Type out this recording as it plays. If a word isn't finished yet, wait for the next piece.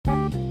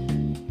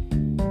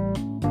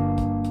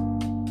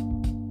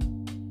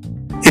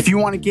you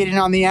want to get in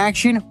on the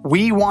action,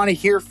 we want to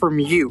hear from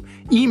you.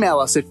 Email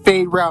us at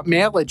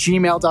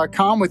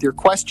faderoutemail@gmail.com with your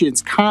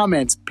questions,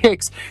 comments,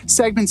 picks,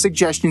 segment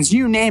suggestions,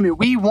 you name it.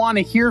 We want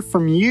to hear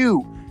from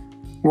you.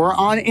 We're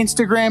on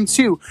Instagram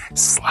too.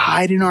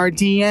 Slide in our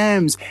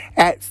DMs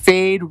at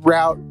Fade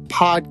Route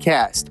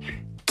Podcast.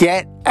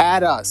 Get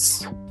at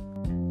us.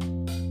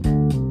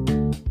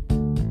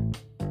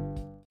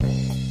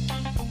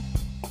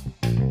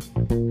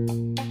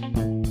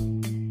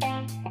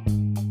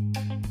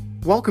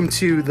 Welcome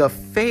to the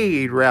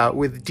Fade Route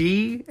with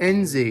D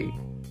and Z.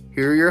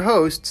 Here are your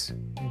hosts,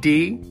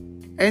 D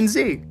and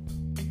Z.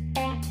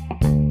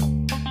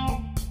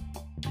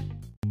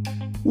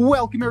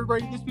 Welcome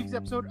everybody to this week's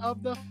episode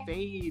of the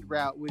Fade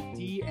Route with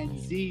D and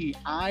Z.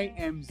 I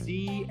am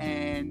Z,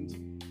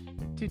 and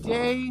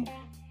today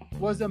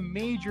was a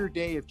major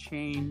day of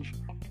change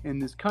in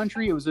this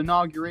country. It was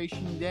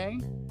Inauguration Day.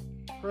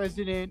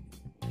 President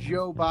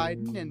Joe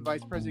Biden and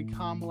Vice President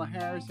Kamala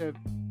Harris have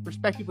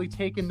respectively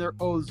taken their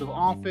oaths of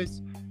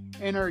office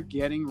and are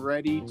getting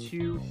ready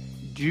to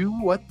do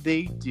what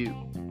they do.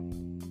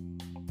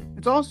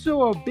 It's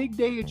also a big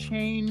day of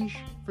change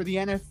for the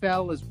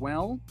NFL as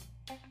well,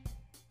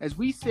 as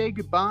we say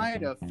goodbye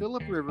to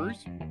Philip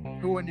Rivers,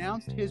 who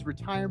announced his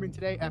retirement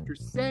today after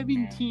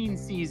 17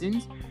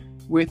 seasons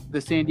with the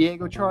San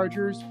Diego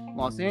Chargers,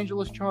 Los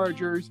Angeles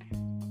Chargers,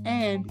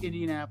 and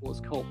Indianapolis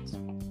Colts.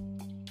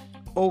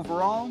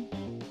 Overall,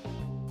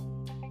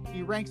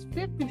 he ranks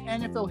 5th in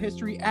NFL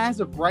history as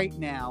of right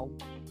now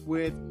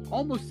with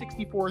almost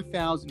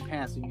 64,000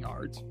 passing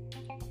yards,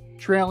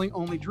 trailing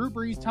only Drew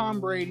Brees, Tom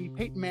Brady,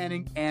 Peyton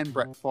Manning, and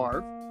Brett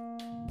Favre.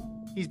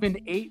 He's been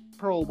to 8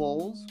 Pro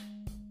Bowls,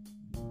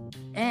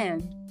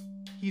 and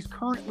he's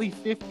currently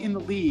 5th in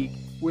the league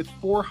with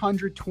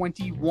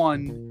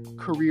 421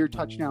 career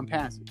touchdown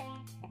passes,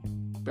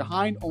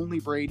 behind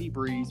only Brady,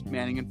 Brees,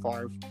 Manning, and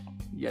Favre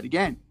yet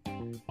again.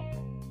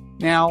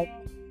 Now,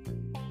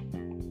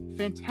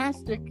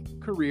 fantastic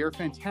career,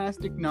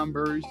 fantastic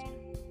numbers,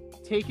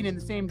 taken in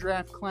the same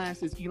draft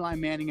class as Eli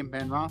Manning and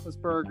Ben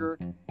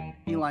Roethlisberger.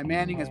 Eli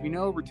Manning, as we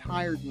know,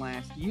 retired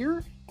last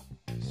year,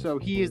 so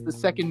he is the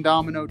second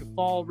domino to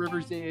fall.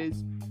 Rivers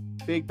is.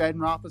 Big Ben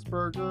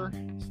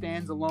Roethlisberger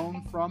stands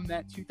alone from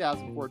that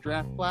 2004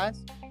 draft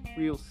class.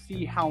 We'll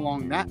see how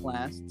long that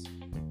lasts,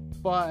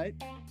 but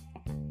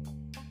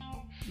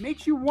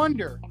makes you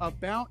wonder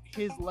about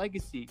his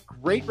legacy.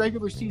 Great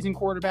regular season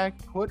quarterback,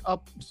 put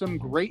up some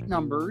great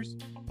numbers,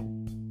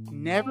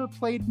 never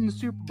played in the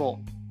Super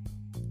Bowl.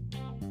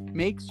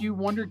 Makes you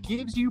wonder,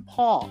 gives you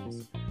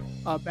pause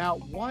about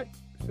what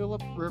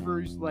Philip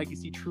Rivers'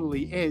 legacy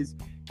truly is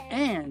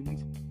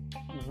and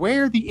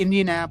where the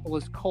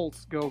Indianapolis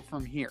Colts go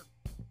from here.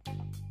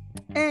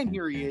 And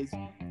here he is.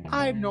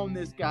 I've known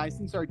this guy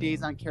since our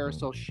days on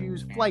Carousel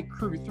Shoes, flight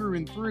crew through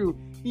and through,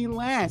 the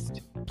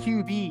last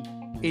QB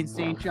in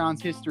St.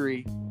 John's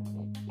history.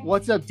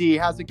 What's up, D?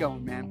 How's it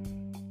going, man?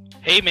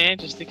 Hey, man,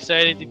 just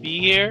excited to be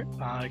here.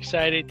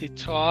 Excited to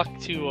talk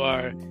to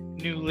our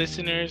new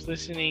listeners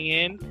listening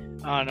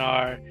in on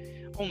our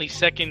only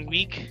second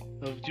week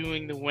of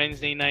doing the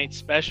Wednesday night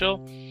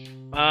special.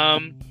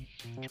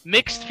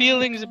 Mixed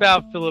feelings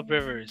about Philip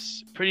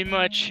Rivers. Pretty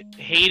much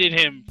hated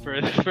him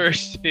for the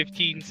first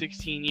 15,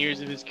 16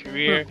 years of his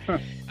career.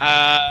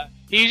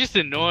 He was just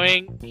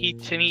annoying.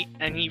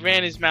 He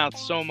ran his mouth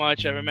so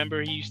much. I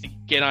remember he used to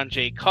get on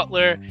Jay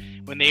Cutler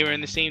when they were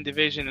in the same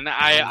division, and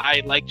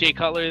I liked Jay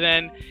Cutler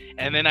then.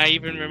 And then I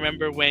even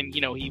remember when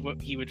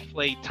he would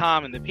play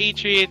Tom in the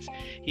Patriots.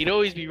 He'd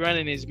always be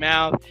running his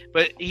mouth.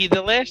 But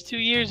the last 2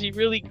 years he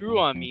really grew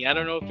on me. I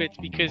don't know if it's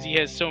because he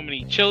has so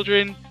many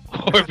children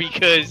or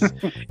because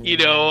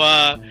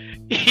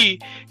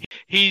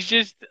he's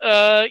just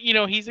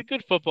he's a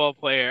good football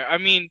player. I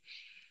mean,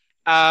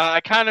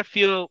 I kind of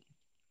feel.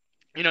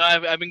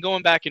 I've been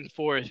going back and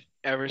forth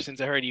ever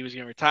since I heard he was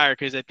going to retire,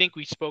 because I think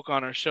we spoke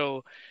on our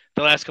show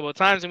the last couple of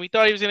times and we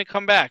thought he was going to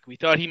come back. We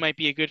thought he might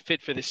be a good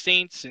fit for the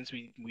Saints since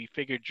we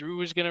figured Drew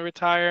was going to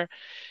retire,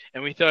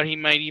 and we thought he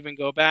might even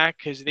go back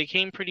because they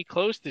came pretty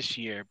close this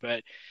year.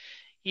 But,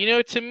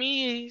 to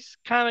me, he's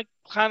kind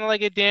of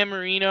like a Dan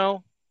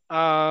Marino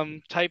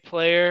type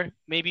player.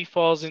 Maybe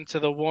falls into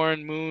the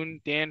Warren Moon,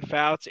 Dan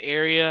Fouts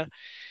area.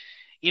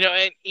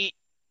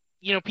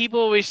 And people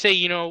always say,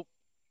 you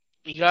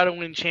got to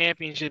win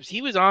championships.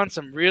 He was on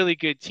some really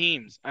good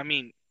teams. I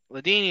mean,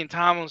 LaDainian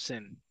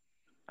Tomlinson,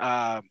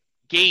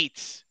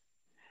 Gates,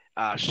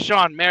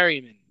 Sean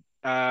Merriman.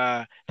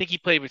 I think he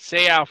played with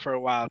Seau for a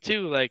while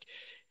too. Like,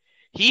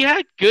 he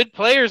had good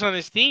players on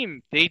his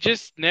team. They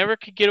just never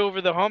could get over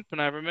the hump.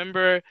 And I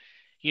remember,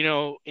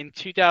 in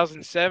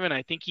 2007,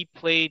 I think he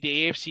played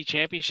the AFC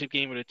Championship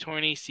game with a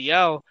torn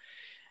ACL.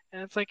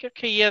 And it's like,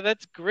 okay, yeah,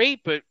 that's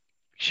great, but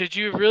should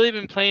you have really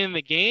been playing in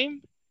the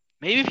game?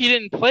 Maybe if you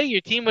didn't play, your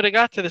team would have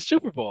got to the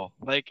Super Bowl.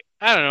 Like,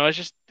 I don't know.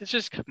 It's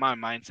just my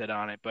mindset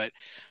on it. But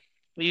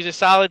he's a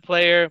solid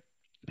player.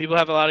 People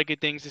have a lot of good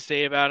things to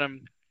say about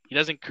him. He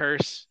doesn't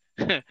curse,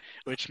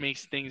 which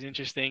makes things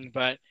interesting.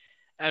 But,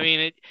 I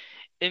mean,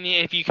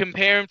 if you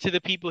compare him to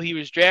the people he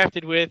was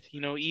drafted with,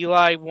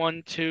 Eli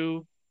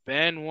 1-2,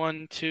 Ben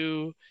won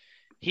 2.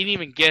 He didn't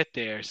even get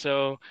there.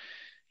 So,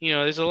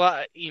 there's a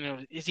lot.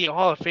 Is he a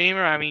Hall of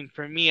Famer? I mean,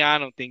 for me, I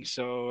don't think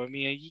so. I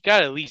mean, you got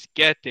to at least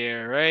get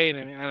there, right?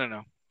 I mean, I don't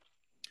know.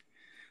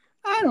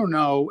 I don't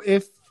know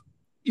if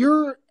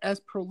you're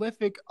as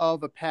prolific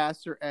of a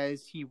passer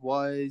as he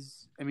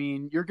was. I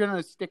mean, you're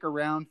gonna stick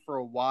around for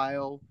a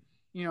while.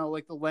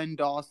 Like the Len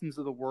Dawsons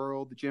of the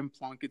world, the Jim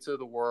Plunkett's of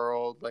the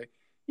world. Like,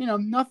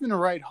 nothing to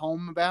write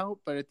home about.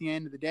 But at the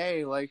end of the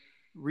day, like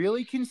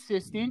really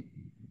consistent.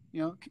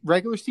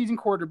 Regular season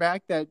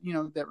quarterback that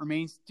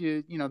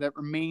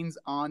remains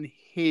on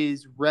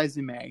his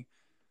resume.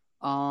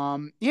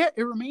 Yeah,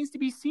 it remains to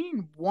be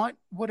seen what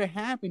would have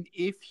happened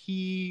if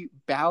he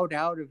bowed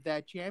out of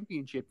that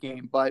championship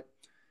game. But,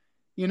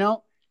 you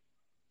know,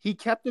 he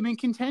kept them in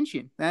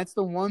contention. That's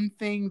the one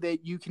thing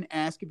that you can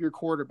ask of your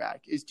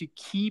quarterback is to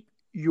keep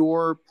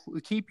your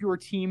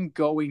team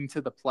going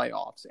to the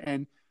playoffs.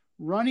 And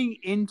running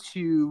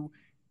into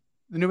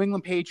the New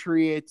England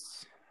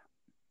Patriots,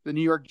 the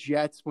New York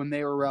Jets when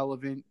they were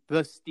relevant,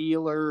 the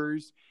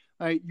Steelers,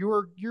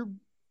 you're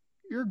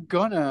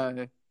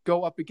gonna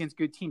go up against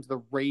good teams,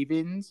 the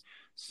Ravens.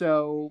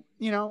 So,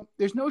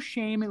 there's no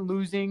shame in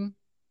losing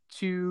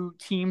to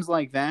teams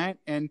like that.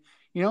 And,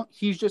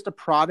 he's just a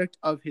product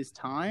of his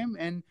time.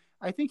 And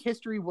I think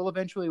history will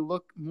eventually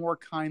look more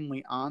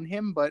kindly on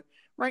him. But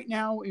right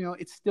now,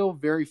 it's still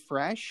very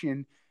fresh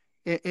and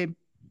it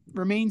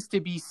remains to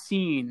be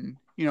seen,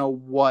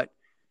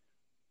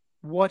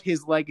 what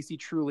his legacy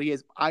truly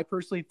is. I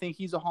personally think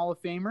he's a Hall of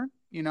Famer,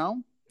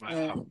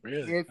 Wow,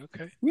 really?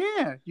 Okay.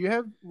 Yeah, you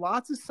have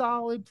lots of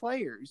solid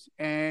players,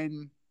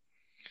 and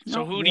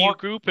so who do you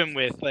group him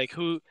with?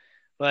 Who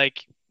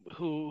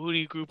do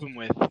you group him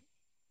with?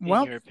 In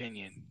your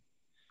opinion,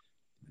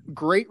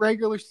 great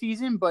regular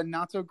season, but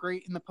not so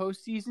great in the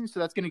postseason. So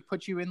that's going to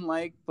put you in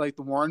like the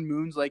Warren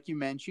Moons, like you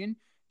mentioned,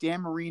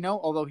 Dan Marino,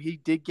 although he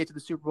did get to the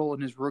Super Bowl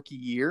in his rookie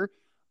year.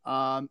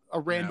 A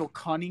Randall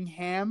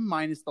Cunningham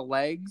minus the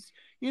legs.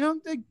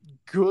 The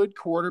good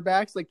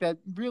quarterbacks like that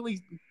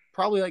really.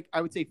 Probably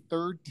I would say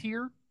third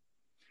tier,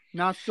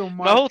 not so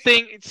much. My whole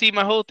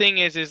thing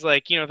is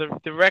like,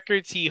 the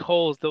records he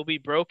holds, they'll be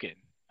broken.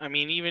 I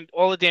mean, even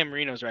all of Dan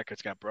Marino's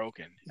records got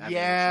broken. But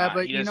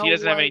he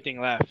doesn't have anything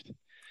left.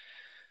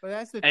 But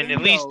that's the thing. And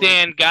at least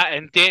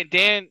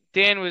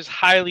Dan was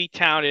highly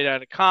talented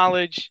out of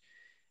college,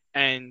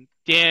 and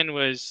Dan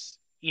was,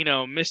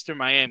 Mr.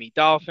 Miami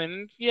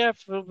Dolphin. Yeah,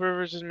 Phil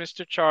Rivers is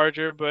Mr.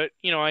 Charger, but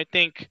I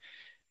think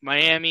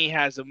Miami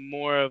has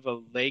more of a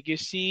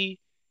legacy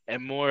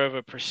and more of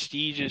a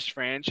prestigious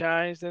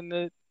franchise than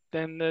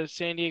the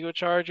San Diego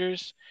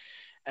Chargers.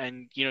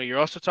 And you're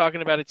also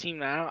talking about a team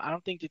that I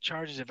don't think the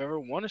Chargers have ever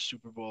won a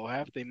Super Bowl.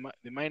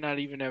 They might not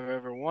even have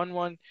ever won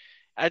one.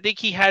 I think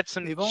he had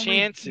some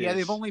chances.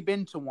 They've only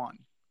been to one.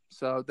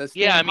 So that's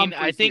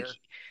I think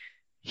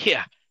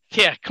here.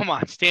 Yeah, come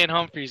on. Stan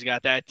Humphries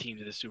got that team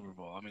to the Super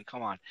Bowl. I mean,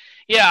 come on.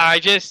 Yeah,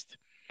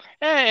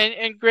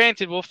 and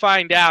granted, we'll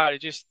find out.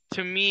 It just,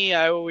 to me,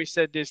 I always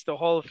said this: the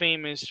Hall of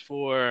Fame is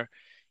for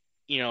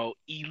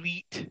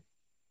elite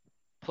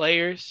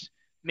players.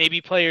 Maybe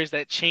players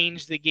that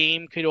change the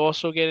game could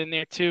also get in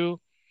there too.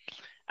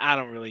 I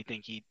don't really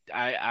think he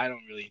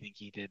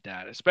did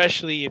that.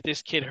 Especially if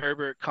this kid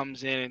Herbert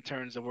comes in and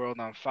turns the world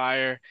on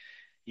fire.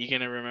 You're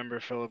gonna remember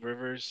Phillip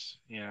Rivers.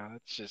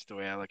 That's just the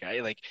way I look at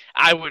it.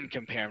 I wouldn't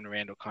compare him to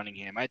Randall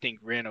Cunningham. I think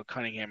Randall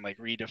Cunningham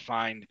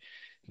redefined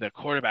the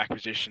quarterback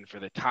position for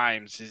the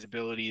times, his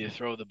ability to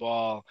throw the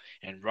ball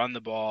and run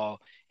the ball,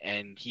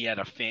 and he had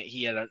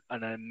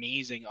an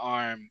amazing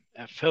arm.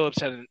 Phil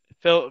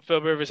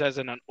Rivers has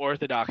an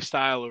unorthodox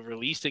style of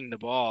releasing the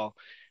ball,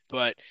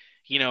 but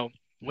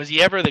was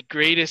he ever the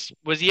greatest?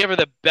 Was he ever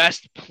the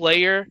best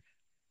player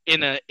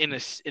in a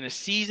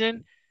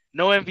season?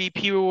 No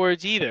MVP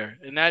awards either,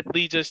 and that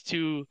leads us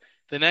to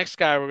the next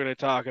guy we're going to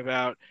talk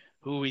about,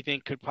 who we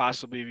think could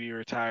possibly be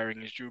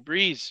retiring, is Drew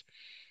Brees.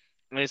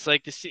 And it's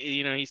like this,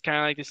 he's kind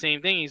of like the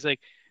same thing. He's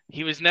like,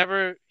 he was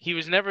never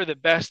the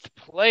best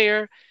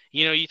player.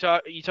 You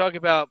talk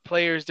about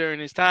players during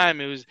his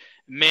time. It was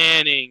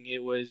Manning,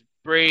 it was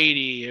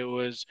Brady, it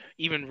was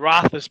even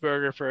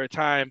Roethlisberger for a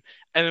time,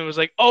 and it was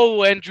like,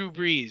 oh, and Drew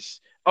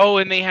Brees. Oh,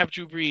 and they have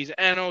Drew Brees,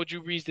 and oh,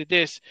 Drew Brees did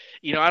this.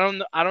 I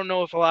don't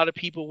know if a lot of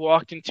people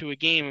walked into a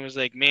game and was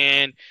like,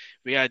 man,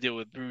 we gotta deal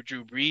with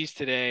Drew Brees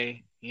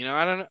today.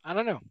 I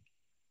don't know.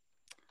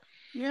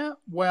 Yeah,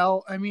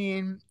 well, I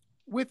mean,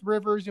 with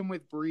Rivers and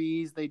with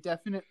Brees, they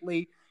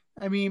definitely,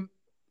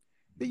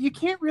 you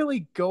can't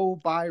really go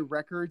by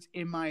records,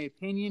 in my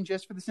opinion,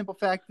 just for the simple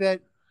fact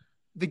that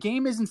the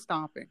game isn't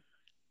stopping.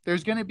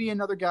 There's going to be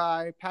another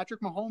guy. Patrick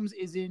Mahomes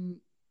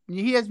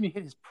he hasn't even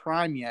hit his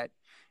prime yet.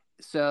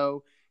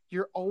 So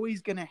you're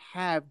always going to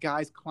have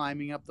guys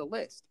climbing up the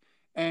list.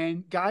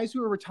 And guys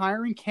who are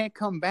retiring can't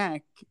come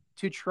back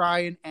to try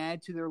and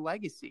add to their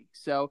legacy.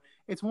 So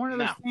it's one of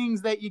those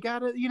things that you got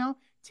to,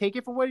 take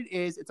it for what it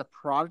is. It's a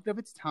product of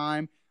its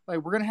time. We're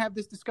going to have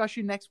this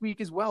discussion next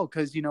week as well,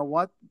 because you know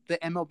what? The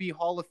MLB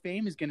Hall of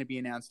Fame is going to be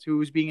announced,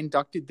 who's being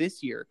inducted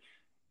this year.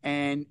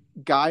 and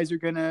guys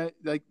are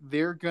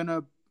they're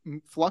gonna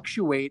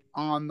fluctuate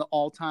on the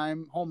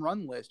all-time home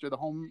run list or the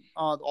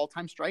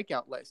all-time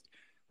strikeout list.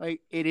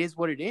 Like, it is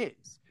what it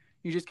is.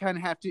 You just kind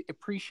of have to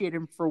appreciate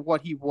him for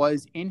what he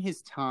was in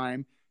his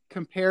time,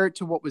 compare it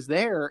to what was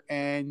there,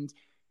 and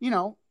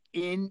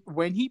in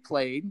when he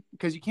played,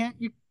 because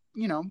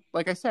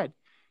like I said,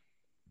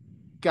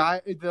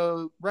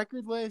 the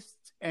record list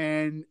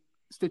and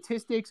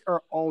statistics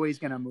are always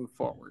going to move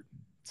forward.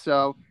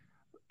 So,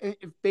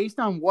 based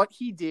on what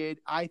he did,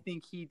 I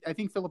think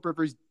Phillip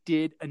Rivers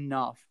did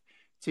enough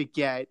to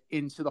get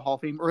into the Hall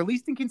of Fame, or at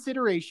least in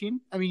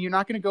consideration. I mean, you're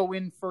not going to go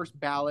in first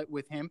ballot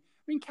with him.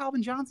 I mean,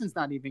 Calvin Johnson's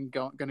not even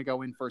going to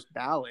go in first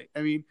ballot.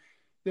 I mean,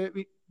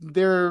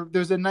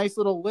 there's a nice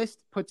little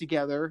list put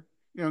together,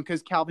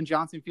 because Calvin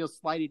Johnson feels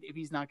slighted if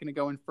he's not going to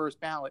go in first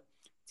ballot.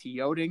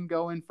 T.O. didn't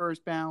go in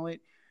first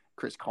ballot.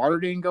 Chris Carter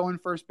didn't go in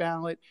first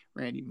ballot.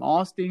 Randy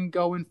Moss didn't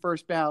go in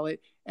first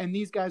ballot. And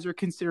these guys are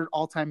considered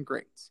all-time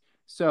greats.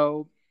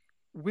 So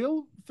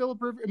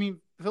Phillip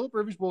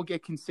Rivers will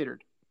get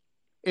considered.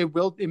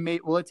 Will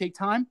it take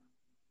time?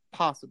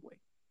 Possibly.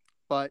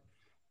 But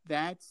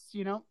that's,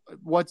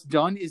 what's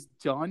done is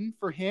done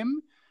for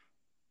him.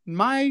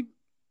 My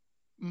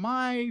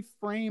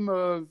frame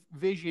of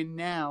vision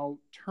now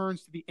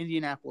turns to the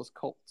Indianapolis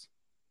Colts.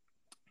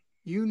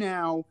 You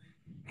now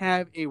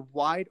have a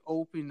wide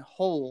open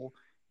hole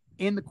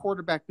in the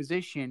quarterback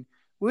position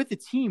with a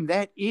team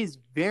that is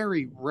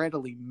very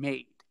readily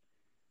made.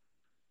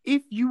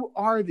 If you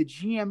are the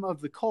GM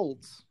of the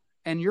Colts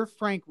and you're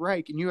Frank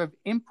Reich and you have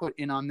input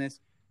in on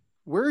this,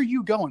 where are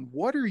you going?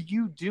 What are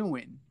you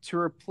doing to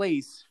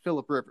replace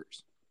Phillip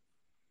Rivers?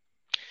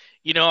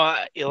 A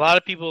lot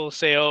of people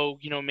say,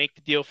 make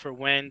the deal for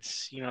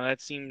Wentz.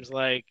 That seems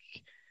like,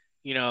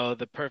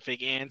 the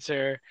perfect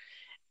answer.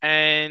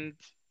 And,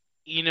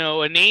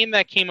 a name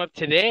that came up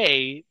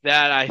today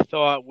that I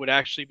thought would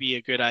actually be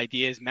a good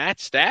idea is Matt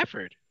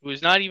Stafford,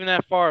 who's not even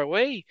that far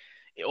away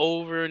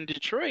over in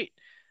Detroit.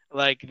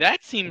 Like,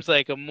 that seems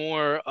like a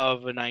more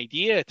of an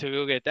idea to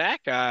go get that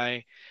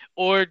guy,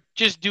 or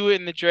just do it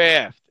in the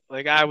draft.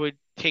 Like, I would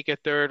take a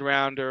third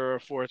rounder or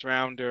a fourth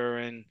rounder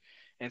and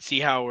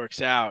see how it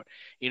works out.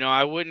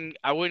 I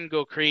wouldn't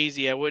go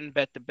crazy. I wouldn't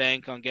bet the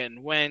bank on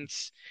getting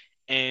Wentz.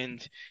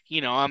 And,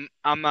 I'm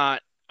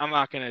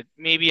not going to –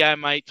 maybe I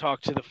might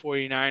talk to the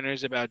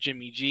 49ers about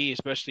Jimmy G,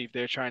 especially if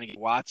they're trying to get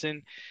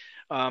Watson.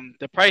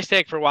 The price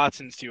tag for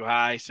Watson's too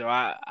high, so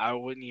I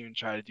wouldn't even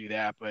try to do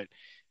that. But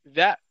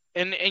that –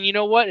 and you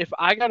know what? If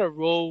I got to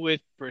roll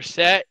with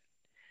Brissett,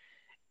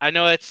 I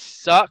know it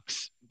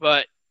sucks,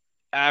 but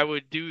I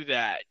would do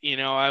that.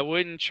 I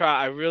wouldn't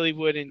try – I really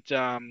wouldn't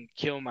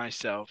kill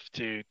myself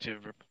to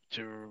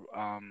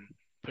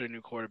put a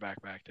new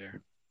quarterback back there.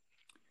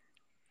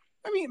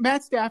 I mean,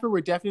 Matt Stafford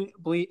would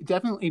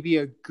definitely be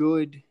a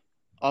good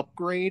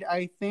upgrade,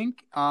 I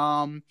think.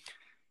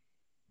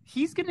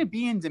 He's going to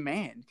be in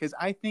demand because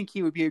I think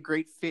he would be a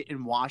great fit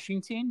in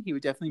Washington. He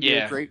would definitely be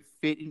a great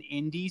fit in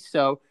Indy.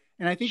 So,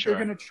 and I think they're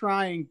going to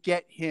try and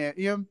get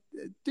him.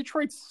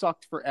 Detroit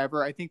sucked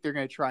forever. I think they're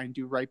going to try and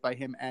do right by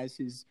him as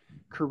his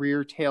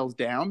career tails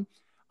down.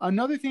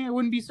 Another thing I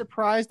wouldn't be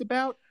surprised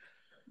about,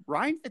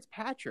 Ryan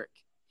Fitzpatrick.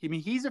 I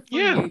mean, he's a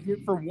free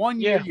agent for 1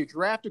 year. You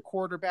draft a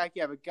quarterback.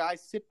 You have a guy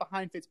sit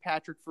behind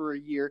Fitzpatrick for a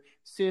year,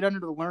 sit under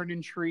the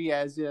learning tree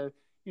as it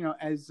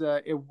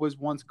was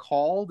once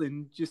called,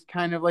 and just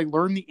kind of like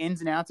learn the ins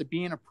and outs of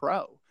being a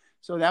pro.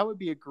 So that would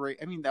be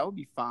that would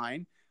be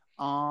fine.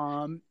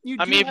 A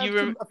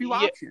few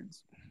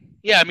options.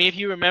 Yeah, I mean, if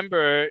you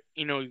remember,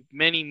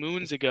 many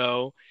moons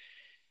ago,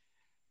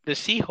 the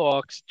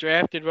Seahawks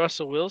drafted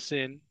Russell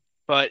Wilson,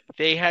 but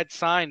they had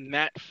signed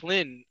Matt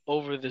Flynn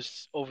over the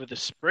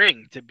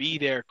spring to be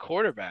their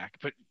quarterback.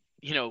 But,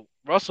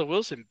 Russell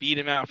Wilson beat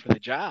him out for the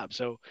job.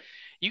 So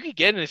you could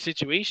get in a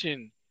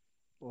situation,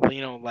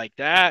 like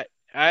that.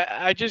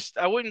 I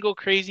wouldn't go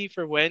crazy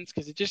for Wentz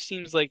because it just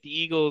seems like the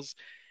Eagles,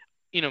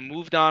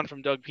 moved on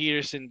from Doug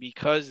Peterson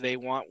because they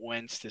want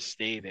Wentz to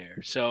stay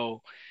there.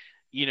 So,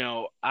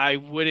 I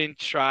wouldn't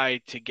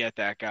try to get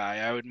that guy.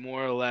 I would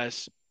more or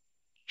less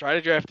try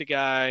to draft a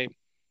guy.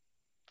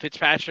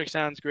 Fitzpatrick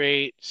sounds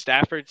great.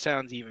 Stafford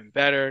sounds even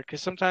better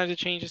because sometimes a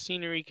change of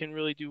scenery can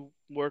really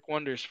work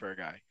wonders for a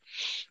guy.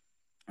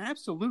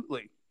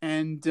 Absolutely.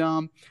 And,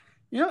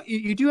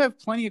 you do have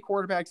plenty of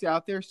quarterbacks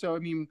out there. So, I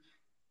mean,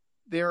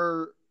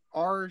 there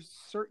are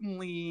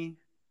certainly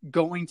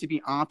going to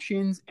be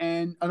options.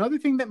 And another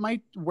thing that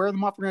might wear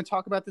them off, we're going to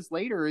talk about this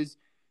later, is,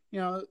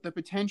 the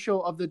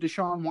potential of the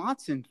Deshaun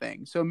Watson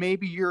thing. So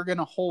maybe you're going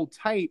to hold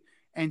tight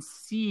and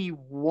see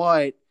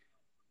what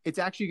it's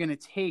actually going to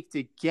take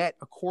to get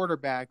a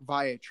quarterback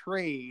via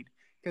trade,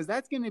 because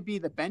that's going to be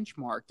the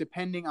benchmark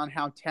depending on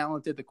how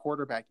talented the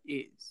quarterback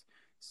is.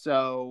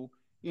 So,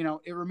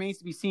 it remains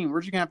to be seen.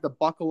 We're just going to have to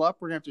buckle up.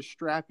 We're going to have to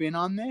strap in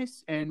on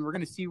this, and we're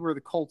going to see where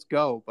the Colts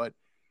go. But,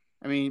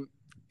 I mean,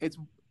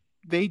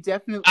 they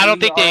definitely I don't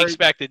think they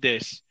expected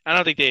this. I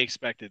don't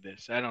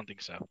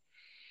think so.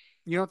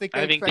 You don't think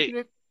they expected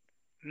it?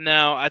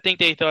 No, I think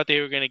they thought they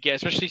were going to get,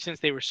 especially since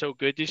they were so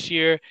good this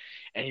year,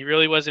 and he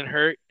really wasn't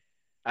hurt.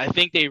 I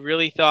think they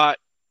really thought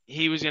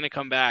he was going to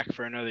come back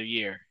for another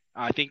year.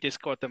 I think this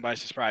caught them by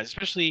surprise,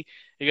 especially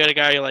you got a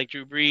guy like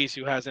Drew Brees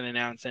who hasn't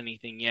announced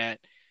anything yet.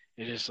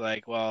 It's just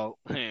like, well,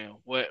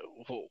 what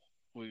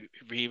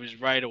he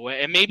was right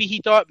away, and maybe he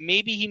thought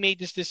maybe he made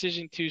this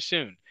decision too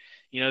soon.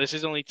 This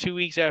is only 2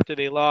 weeks after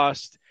they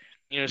lost.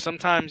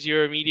 Sometimes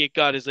your immediate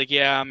gut is like,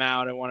 yeah, I'm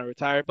out. I want to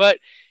retire, but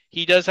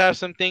he does have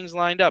some things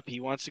lined up. He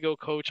wants to go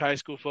coach high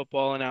school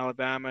football in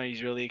Alabama.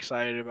 He's really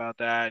excited about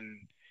that,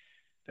 and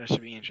that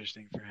should be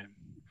interesting for him.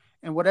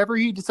 And whatever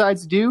he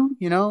decides to do,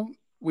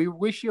 we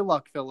wish you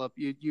luck, Philip.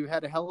 You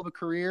had a hell of a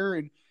career,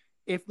 and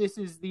if this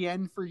is the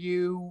end for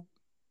you,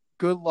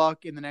 good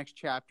luck in the next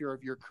chapter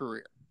of your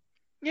career.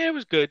 Yeah, it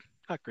was good.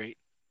 Not great.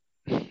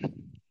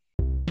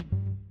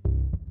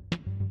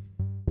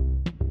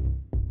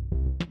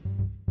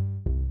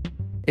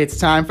 It's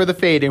time for the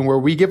fade in, where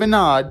we give a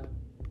nod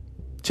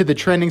to the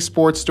trending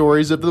sports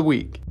stories of the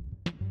week.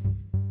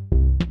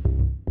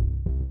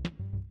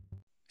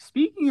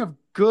 Speaking of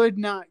good,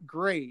 not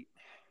great,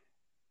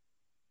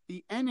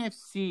 the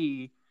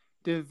NFC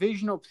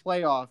Divisional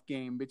Playoff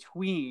game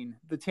between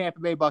the Tampa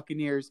Bay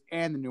Buccaneers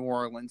and the New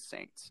Orleans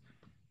Saints.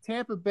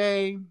 Tampa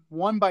Bay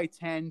won by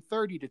 10,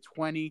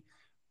 30-20,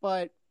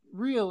 but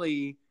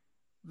really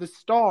the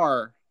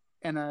star,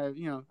 and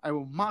I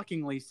will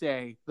mockingly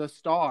say the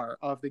star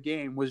of the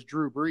game, was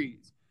Drew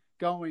Brees,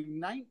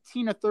 going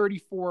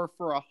 19-34 for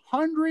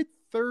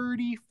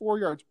 134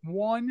 yards,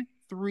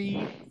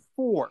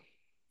 134.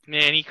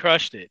 Man, he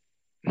crushed it.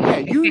 Yeah,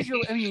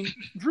 usually,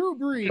 Drew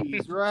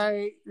Brees,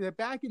 right?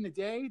 Back in the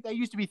day, that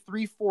used to be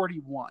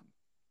 341.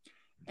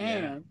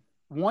 And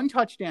one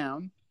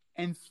touchdown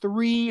and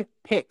 3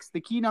 picks.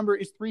 The key number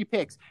is 3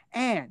 picks.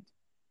 And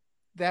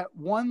that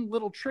one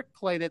little trick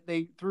play that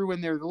they threw in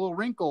there, the little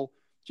wrinkle,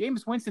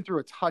 Jameis Winston threw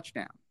a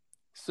touchdown.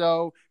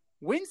 So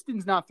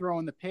Winston's not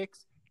throwing the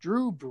picks.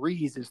 Drew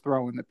Brees is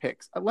throwing the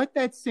picks. Let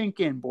that sink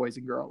in, boys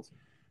and girls.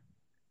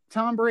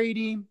 Tom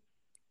Brady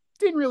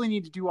didn't really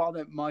need to do all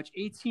that much.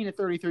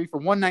 18-33 for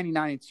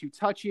 199 and 2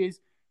 touches.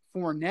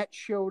 Fournette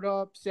showed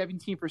up,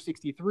 17 for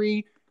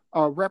 63.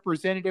 A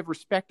representative,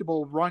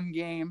 respectable run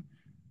game.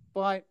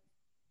 But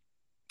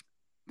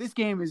this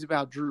game is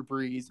about Drew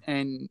Brees,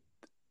 and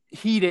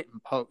he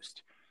didn't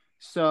post.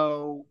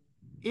 So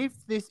if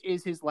this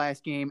is his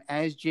last game,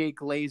 as Jay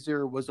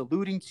Glazer was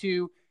alluding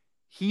to,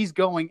 he's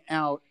going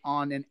out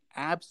on an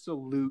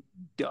absolute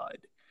dud.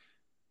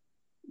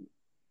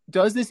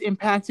 Does this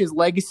impact his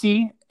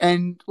legacy?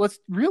 And let's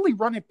really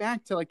run it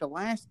back to like the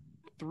last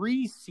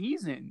 3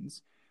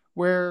 seasons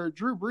where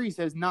Drew Brees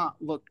has not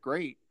looked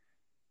great.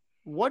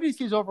 What is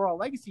his overall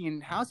legacy,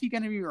 and how's he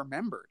going to be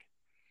remembered?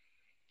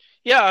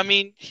 Yeah,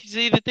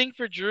 see, the thing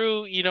for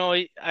Drew,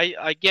 he's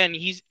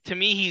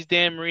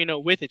Dan Marino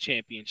with a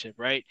championship,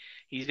 right?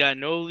 He's got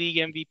no league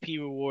MVP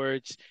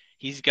rewards.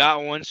 He's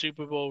got 1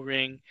 Super Bowl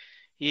ring.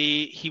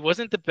 He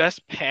wasn't the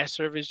best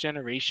passer of his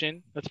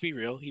generation. Let's be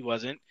real, he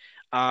wasn't.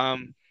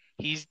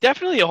 He's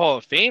definitely a Hall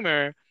of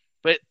Famer,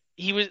 but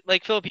he was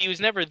like Philip. He was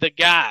never the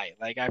guy.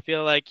 Like I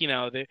feel like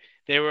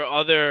there were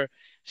other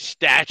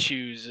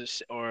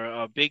statues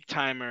or big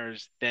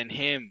timers than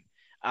him.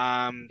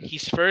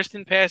 He's first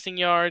in passing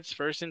yards,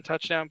 first in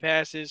touchdown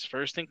passes,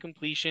 first in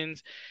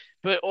completions,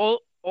 but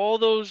all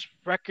those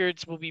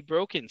records will be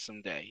broken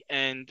someday.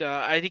 And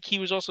I think he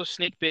was also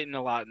snake bitten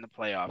a lot in the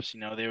playoffs.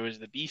 There was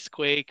the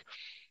Beastquake.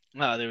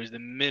 There was the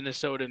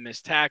Minnesota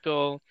missed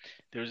tackle.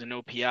 There was an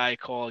OPI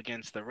call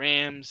against the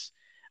Rams.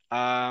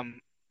 And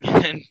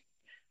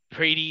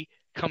Brady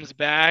comes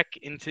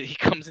into the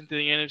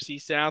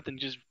NFC South and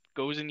just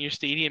goes in your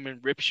stadium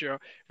and rips your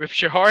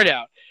heart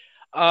out.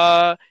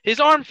 His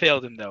arm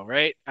failed him though,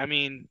 right?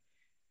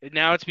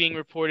 Now it's being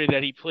reported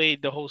that he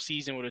played the whole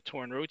season with a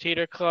torn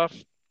rotator cuff.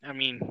 I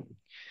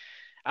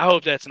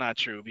hope that's not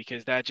true,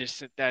 because that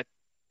just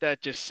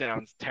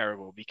sounds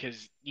terrible,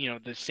 because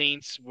the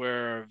Saints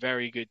were a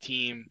very good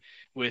team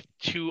with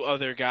 2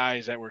 other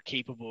guys that were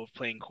capable of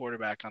playing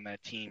quarterback on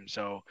that team.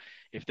 So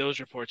if those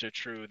reports are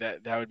true,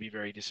 that would be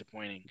very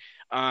disappointing.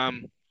 But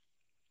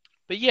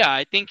yeah,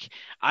 I think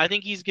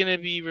he's gonna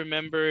be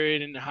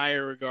remembered in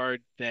higher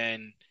regard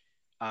than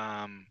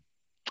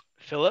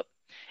Philip.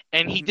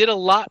 And he did a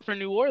lot for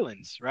New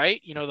Orleans,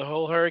 right? The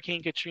whole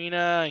Hurricane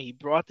Katrina. He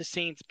brought the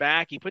Saints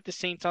back. He put the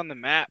Saints on the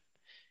map.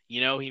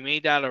 He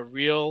made that a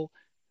real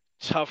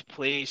tough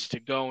place to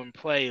go and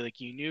play.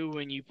 Like, you knew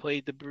when you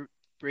played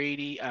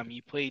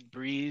you played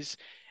Breeze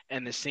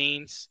and the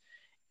Saints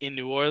in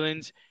New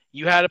Orleans,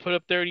 you had to put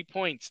up 30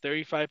 points,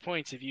 35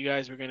 points if you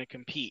guys were going to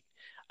compete.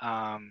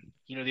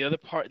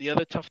 The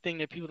other tough thing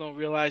that people don't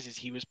realize is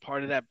he was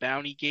part of that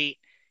Bounty Gate.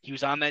 He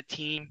was on that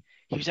team.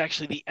 He was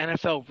actually the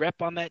NFL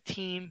rep on that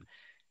team.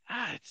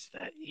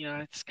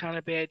 It's kind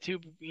of bad too.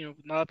 A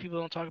lot of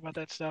people don't talk about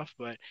that stuff,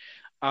 but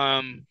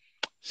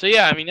so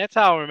yeah, that's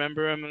how I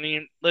remember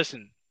him.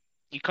 Listen,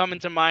 you come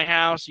into my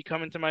house, you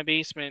come into my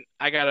basement,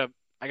 I got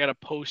a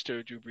poster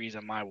of Drew Brees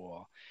on my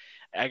wall.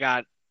 I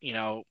got,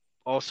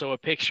 also a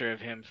picture of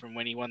him from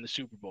when he won the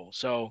Super Bowl.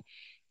 So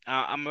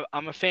I'm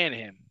a fan of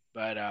him.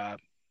 But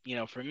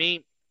for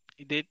me,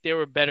 there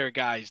were better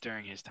guys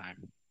during his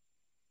time.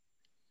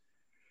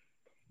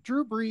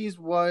 Drew Brees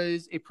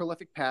was a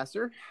prolific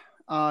passer.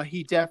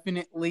 He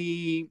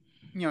definitely,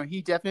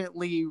 he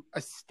definitely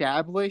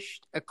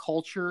established a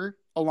culture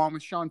along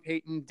with Sean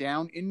Payton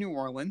down in New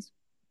Orleans.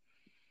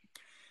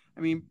 I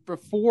mean,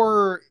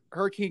 before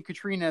Hurricane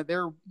Katrina,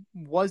 there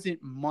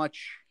wasn't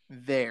much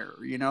there,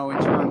 in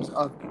terms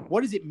of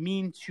what does it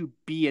mean to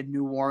be a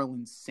New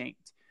Orleans Saint?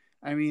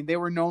 I mean, they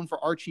were known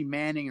for Archie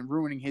Manning and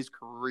ruining his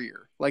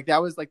career. Like,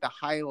 that was like the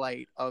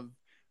highlight of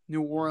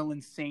New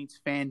Orleans Saints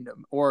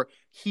fandom. Or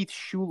Heath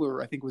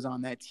Schuler, I think, was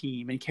on that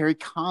team, and Kerry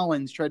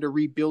Collins tried to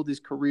rebuild his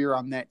career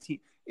on that team.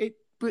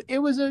 But it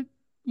was it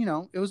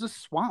was a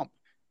swamp.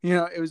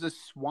 It was a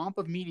swamp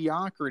of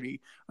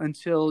mediocrity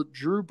until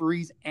Drew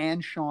Brees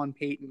and Sean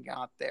Payton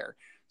got there.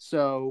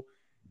 So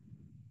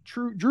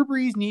Drew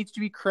Brees needs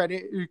to be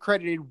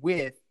credited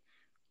with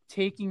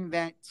taking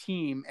that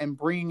team and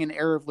bringing an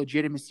air of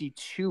legitimacy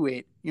to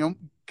it.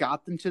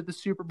 Got them to the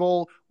Super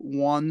Bowl,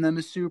 won them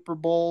a Super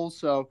Bowl.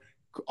 So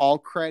all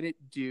credit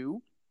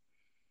due.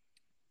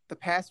 The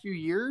past few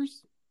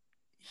years,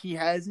 he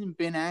hasn't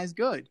been as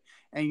good.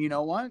 And you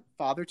know what?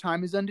 Father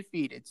Time is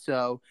undefeated.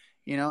 So,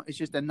 it's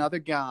just another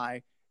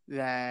guy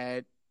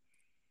that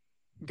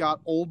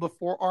got old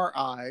before our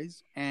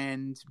eyes.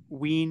 And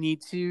we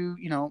need to,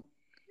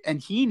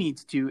 and he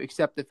needs to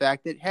accept the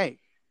fact that, hey,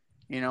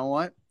 you know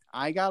what?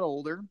 I got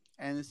older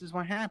and this is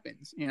what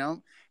happens.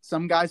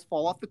 Some guys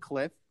fall off the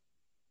cliff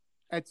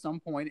at some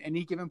point.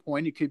 Any given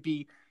point, it could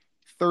be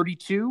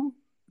 32,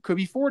 could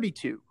be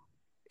 42.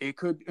 It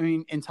could,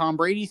 in Tom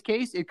Brady's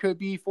case, it could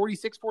be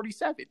 46,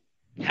 47.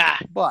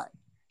 But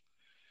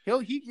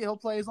he'll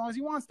play as long as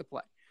he wants to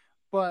play.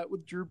 But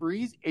with Drew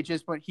Brees,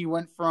 he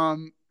went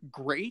from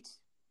great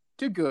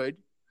to good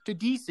to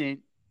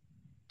decent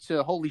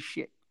to holy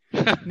shit.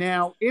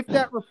 Now, if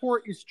that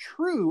report is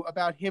true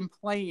about him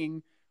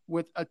playing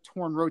with a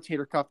torn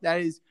rotator cuff,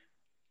 that is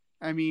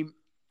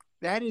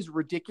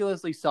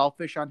ridiculously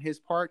selfish on his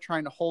part,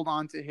 trying to hold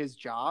on to his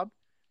job.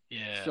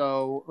 Yeah.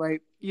 So,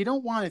 you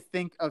don't want to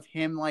think of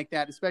him like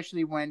that,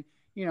 especially when,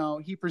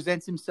 he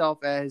presents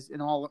himself as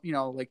an all,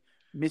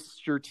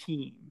 Mr.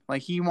 Team.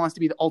 Like, he wants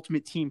to be the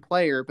ultimate team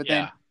player. But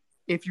then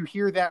if you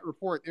hear that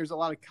report, there's a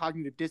lot of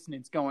cognitive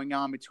dissonance going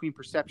on between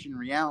perception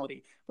and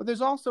reality. But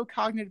there's also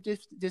cognitive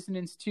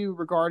dissonance, too,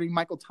 regarding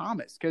Michael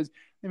Thomas. Because,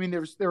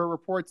 there were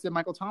reports that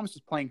Michael Thomas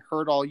was playing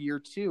hurt all year,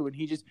 too. And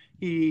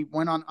he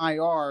went on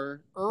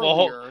IR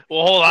earlier.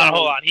 Well, hold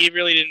on. He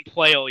really didn't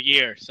play all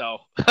year. So,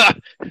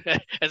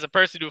 as a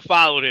person who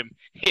followed him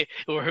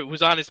or who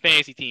was on his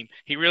fantasy team,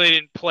 he really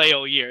didn't play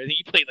all year. I think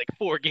he played like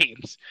 4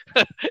 games.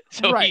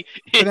 So right.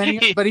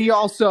 But he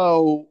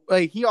also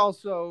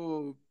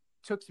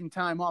took some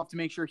time off to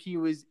make sure he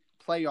was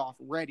playoff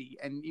ready,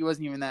 and he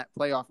wasn't even that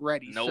playoff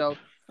ready. Nope.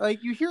 So,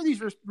 you hear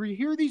these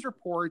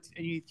reports,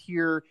 and you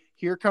hear,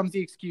 here comes the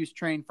excuse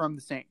train from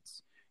the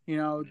Saints.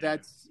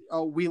 That's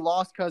we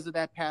lost because of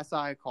that pass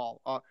eye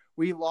call.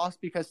 We lost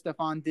because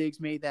Stephon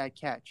Diggs made that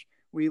catch.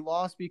 We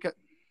lost because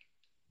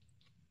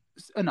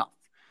enough.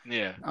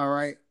 Yeah. All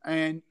right.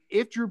 And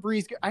if Drew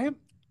Brees,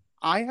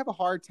 I have a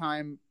hard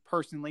time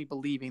personally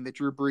believing that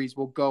Drew Brees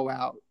will go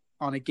out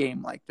on a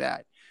game like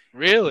that.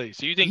 Really?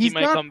 So you think he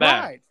might come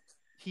back?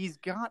 He's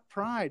got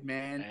pride,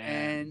 man.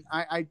 And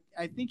I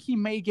think he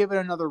may give it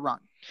another run.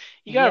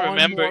 You gotta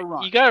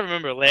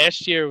remember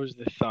last year was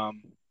the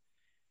thumb.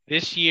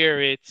 This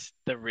year it's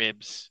the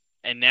ribs,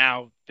 and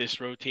now this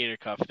rotator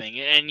cuff thing.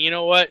 And you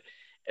know what?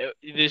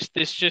 This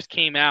just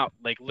came out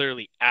like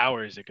literally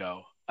hours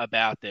ago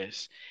about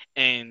this,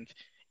 and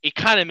it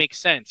kind of makes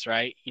sense,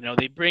 right?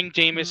 They bring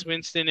Jameis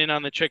Winston in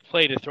on the trick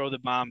play to throw the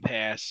bomb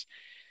pass.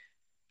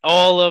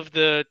 All of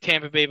the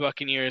Tampa Bay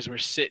Buccaneers were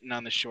sitting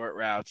on the short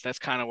routes. That's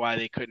kind of why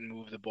they couldn't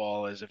move the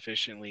ball as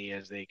efficiently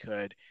as they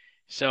could.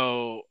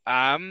 So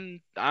I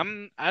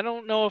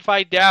don't know if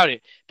I doubt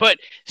it, but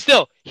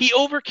still, he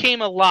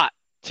overcame a lot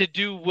to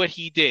do what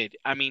he did.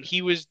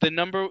 He was the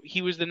number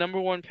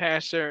 1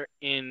 passer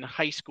in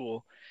high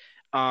school,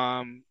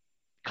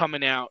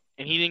 coming out,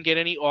 and he didn't get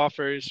any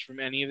offers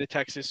from any of the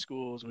Texas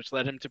schools, which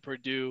led him to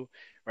Purdue,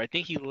 where I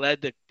think he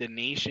led the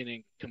nation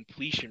in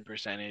completion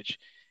percentage.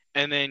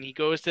 And then he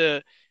goes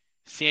to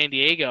San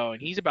Diego,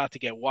 and he's about to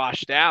get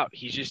washed out.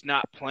 He's just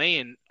not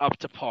playing up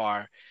to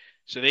par.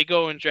 So they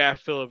go and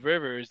draft Phillip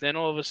Rivers. Then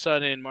all of a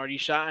sudden, Marty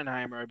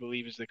Schottenheimer, I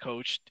believe, is the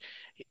coach.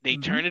 They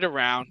turn it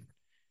around.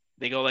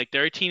 They go like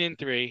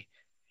 13-3.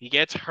 He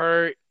gets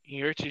hurt. He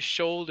hurts his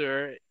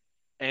shoulder.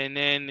 And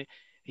then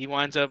he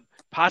winds up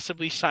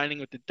possibly signing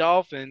with the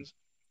Dolphins.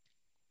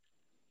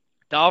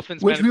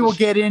 Which we will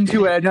get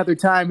into at another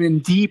time in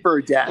deeper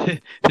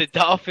depth. The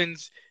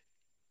Dolphins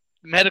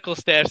medical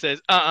staff says,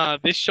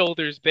 this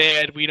shoulder's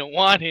bad. We don't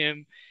want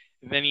him.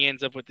 And then he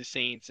ends up with the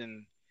Saints,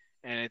 and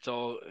it's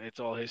all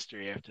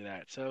history after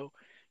that. So,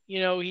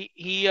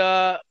 he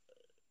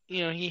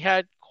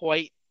had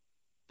quite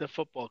the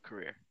football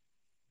career.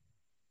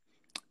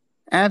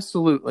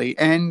 Absolutely.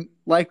 And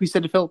like we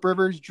said to Philip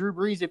Rivers, Drew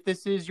Brees, if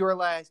this is your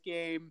last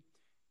game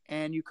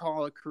and you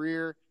call it a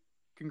career,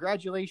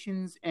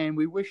 congratulations, and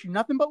we wish you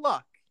nothing but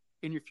luck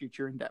in your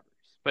future endeavors.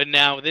 But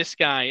now this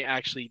guy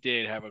actually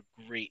did have a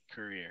great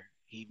career.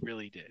 He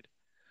really did.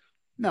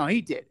 No,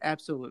 he did.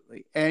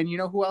 Absolutely. And you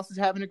know who else is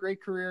having a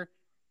great career?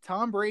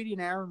 Tom Brady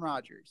and Aaron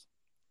Rodgers.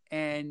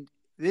 And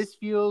this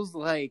feels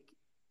like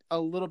a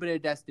little bit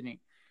of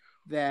destiny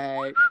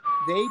that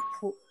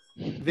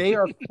they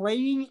are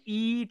playing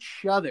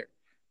each other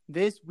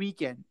this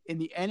weekend in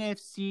the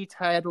NFC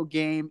title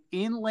game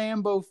in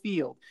Lambeau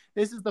Field.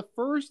 This is the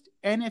first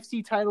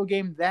NFC title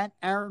game that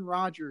Aaron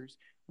Rodgers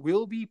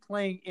will be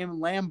playing in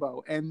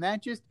Lambeau, and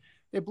that just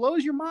it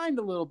blows your mind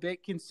a little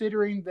bit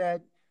considering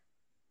that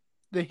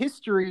the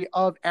history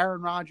of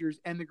Aaron Rodgers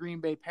and the Green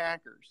Bay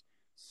Packers.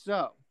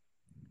 So,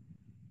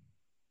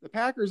 the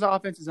Packers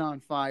offense is on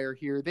fire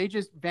here. They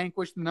just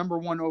vanquished the number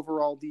 1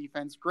 overall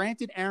defense.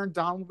 Granted, Aaron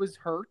Donald was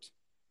hurt.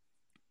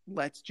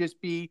 Let's just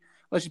be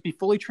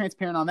fully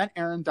transparent on that.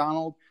 Aaron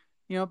Donald,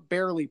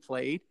 barely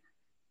played.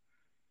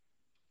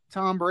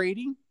 Tom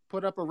Brady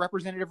put up a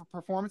representative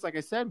performance, like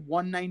I said,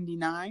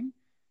 199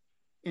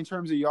 in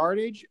terms of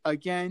yardage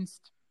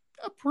against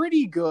a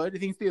pretty good, I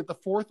think it's the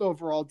 4th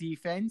overall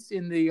defense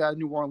in the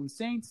New Orleans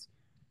Saints.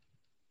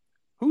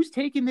 Who's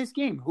taking this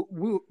game?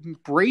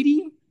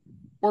 Brady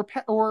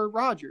or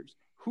Rodgers?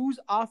 Whose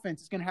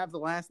offense is going to have the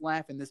last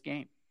laugh in this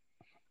game?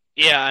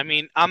 Yeah, I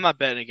mean, I'm not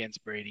betting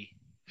against Brady.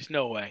 There's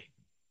no way.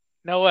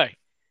 No way.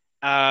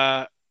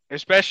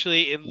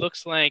 Especially, it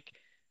looks like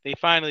they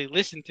finally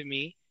listened to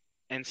me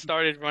and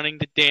started running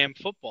the damn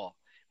football,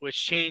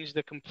 which changed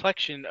the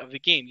complexion of the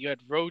game. You had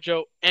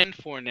Rojo and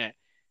Fournette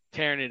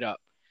tearing it up.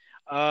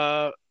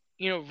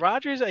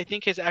 Rodgers, I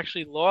think, has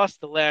actually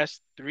lost the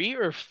last 3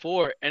 or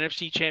 4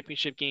 NFC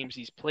Championship games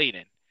he's played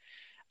in.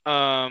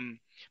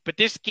 But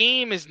this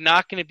game is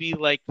not going to be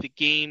like the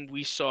game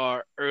we saw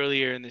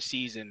earlier in the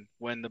season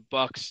when the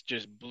Bucs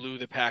just blew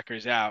the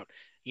Packers out,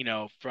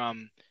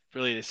 from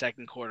really the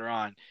second quarter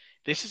on.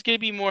 This is going to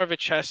be more of a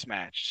chess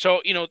match.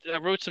 So, I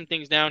wrote some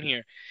things down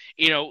here.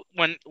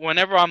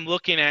 Whenever I'm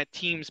looking at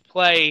teams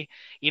play,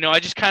 I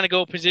just kind of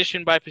go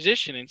position by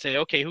position and say,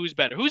 okay, who's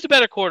better? Who's the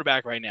better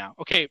quarterback right now?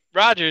 Okay,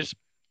 Rodgers,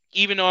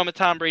 even though I'm a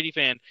Tom Brady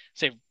fan,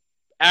 say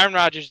Aaron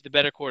Rodgers is the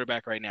better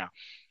quarterback right now.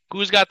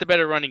 Who's got the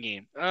better running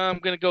game? I'm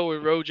going to go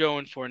with Rojo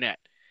and Fournette.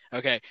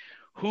 Okay.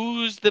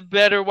 Who's the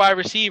better wide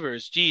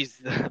receivers? Geez,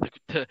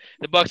 the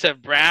Bucs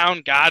have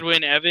Brown,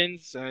 Godwin,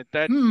 Evans. I'm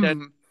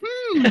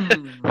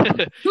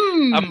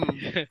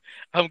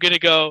gonna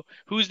go.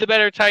 Who's the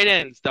better tight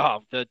ends?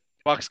 The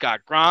Bucs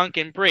got Gronk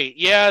and Brate.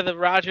 Yeah, the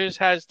Rodgers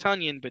has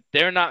Tunyon, but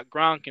they're not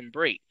Gronk and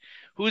Brate.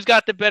 Who's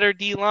got the better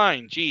D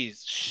line?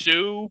 Geez,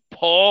 Sue,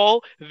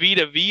 Paul,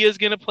 Vita Villa's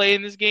gonna play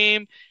in this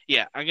game.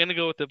 Yeah, I'm gonna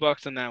go with the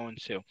Bucs on that one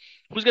too.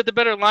 Who's got the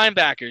better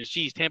linebackers?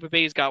 Geez, Tampa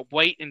Bay's got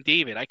White and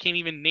David. I can't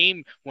even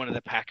name one of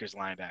the Packers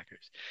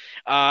linebackers.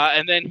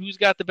 And then who's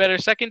got the better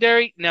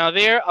secondary? Now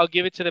there, I'll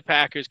give it to the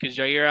Packers because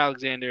Jair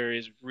Alexander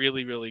is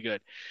really, really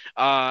good.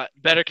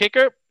 Better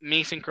kicker?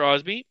 Mason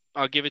Crosby.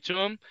 I'll give it to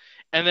him.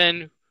 And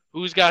then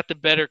who's got the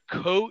better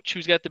coach?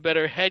 Who's got the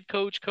better head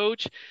coach?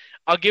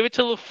 I'll give it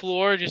to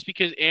LaFleur just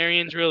because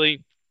Arians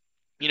really,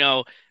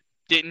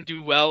 didn't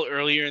do well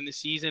earlier in the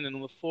season, and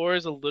LaFleur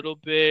is a little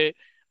bit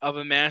of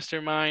a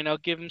mastermind. I'll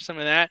give him some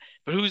of that.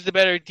 But who's the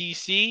better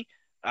DC?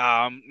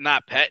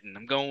 Not Pettin.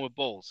 I'm going with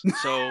Bowles.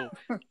 So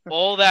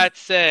all that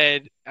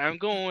said, I'm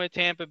going with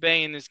Tampa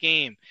Bay in this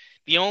game.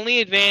 The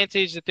only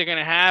advantage that they're going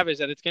to have is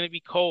that it's going to be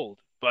cold,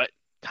 but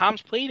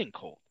Tom's played in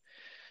cold.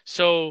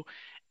 So,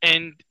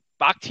 and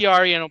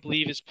Bakhtiari, I don't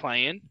believe, is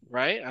playing,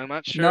 right? I'm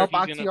not sure. No,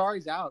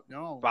 Bakhtiari's out.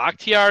 No.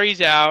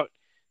 Bakhtiari's out.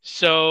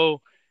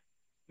 So,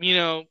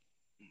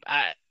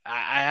 I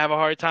have a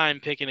hard time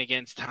picking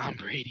against Tom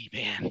Brady,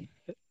 man.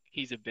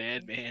 He's a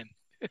bad man.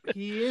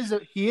 He is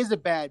a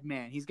bad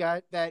man. He's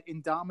got that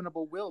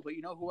indomitable will, but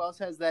you know who else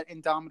has that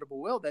indomitable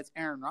will? That's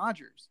Aaron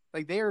Rodgers.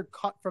 Like, they are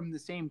cut from the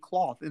same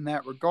cloth in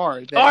that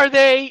regard. Are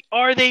they?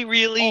 Are they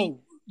really? Oh,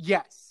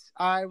 yes.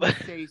 I would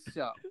say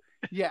so.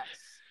 Yes.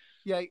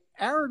 Yeah,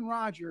 Aaron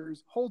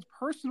Rodgers holds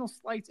personal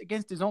slights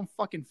against his own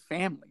fucking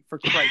family, for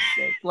Christ's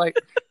sake. Like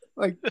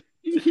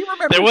he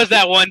remembers. There was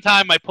that one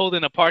time I pulled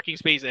in a parking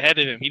space ahead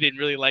of him. He didn't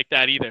really like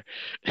that either.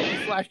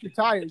 He slashed your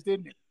tires,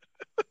 didn't he?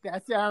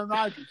 That's Aaron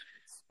Rodgers.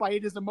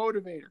 Spite is a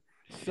motivator.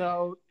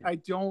 So I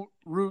don't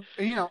root.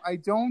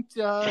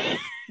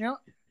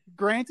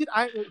 Granted,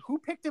 who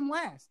picked him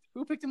last?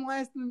 Who picked him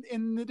last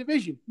in the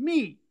division?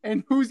 Me.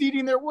 And who's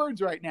eating their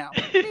words right now?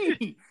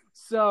 Me.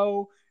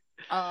 So.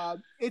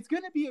 It's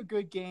going to be a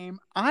good game.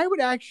 I would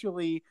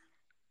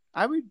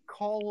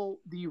call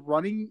the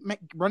running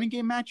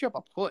game matchup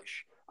a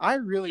push. I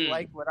really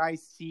like what I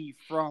see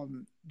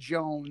from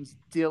Jones,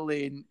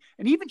 Dillon,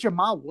 and even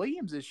Jamal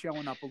Williams is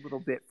showing up a little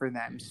bit for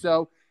them.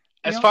 So,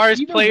 as far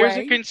as players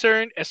are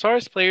concerned,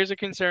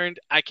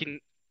 I can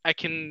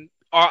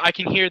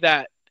hear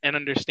that and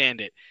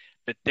understand it,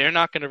 but they're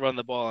not going to run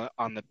the ball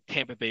on the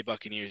Tampa Bay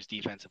Buccaneers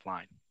defensive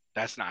line.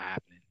 That's not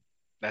happening.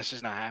 That's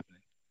just not happening.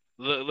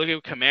 Look at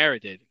what Kamara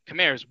did.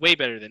 Kamara is way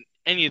better than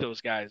any of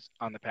those guys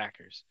on the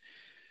Packers.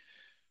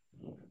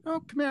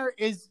 Well, Kamara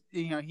is,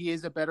 he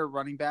is a better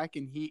running back,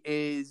 and he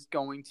is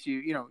going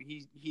to,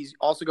 he's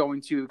also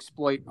going to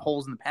exploit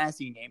holes in the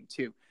passing game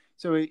too.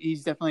 So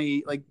he's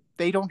definitely like,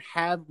 they don't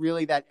have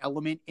really that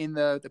element in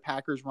the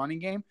Packers running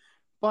game,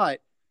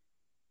 but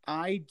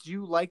I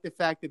do like the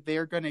fact that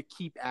they're going to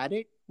keep at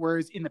it.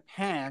 Whereas in the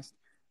past,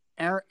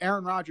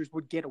 Aaron Rodgers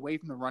would get away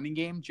from the running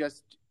game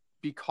just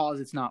because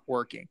it's not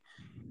working.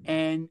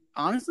 And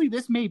honestly,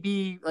 this may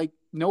be like,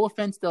 no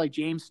offense to like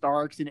James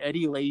Starks and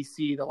Eddie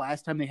Lacy, the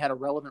last time they had a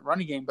relevant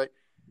running game, but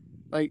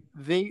like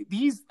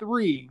these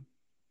three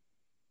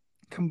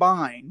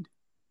combined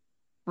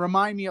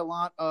remind me a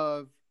lot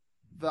of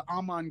the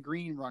Amon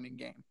Green running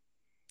game,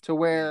 to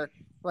where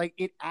like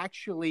it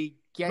actually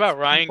gets what about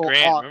Ryan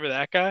Grant. Off. Remember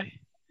that guy?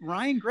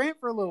 Ryan Grant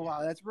for a little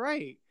while. That's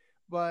right.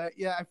 But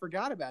yeah, I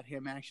forgot about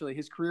him. Actually,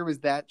 his career was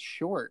that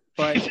short.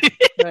 But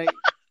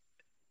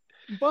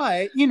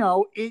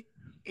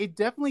it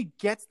definitely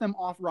gets them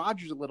off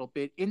Rodgers a little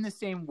bit, in the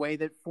same way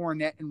that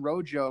Fournette and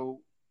Rojo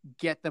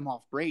get them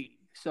off Brady.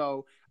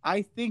 So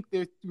I think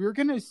that we're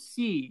going to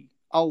see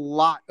a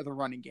lot of the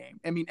running game.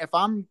 I mean, if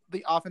I'm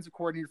the offensive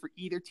coordinator for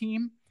either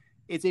team,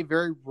 it's a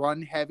very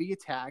run-heavy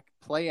attack,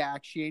 play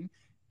action,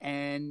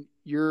 and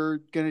you're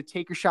going to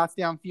take your shots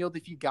downfield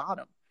if you got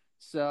them.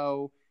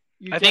 So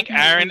I think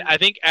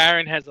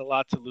Aaron has a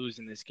lot to lose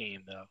in this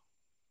game, though.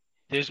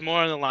 There's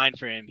more on the line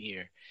for him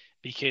here,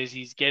 because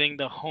he's getting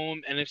the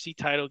home NFC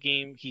title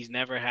game. He's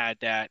never had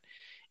that.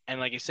 And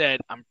like I said,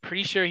 I'm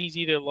pretty sure he's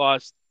either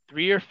lost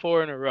 3 or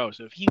 4 in a row.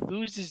 So if he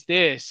loses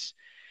this,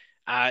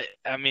 I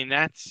mean,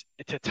 that's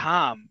to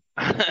Tom.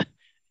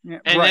 Yeah,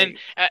 and right.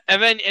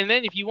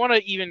 then if you want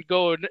to even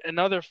go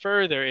another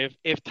further,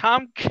 if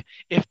Tom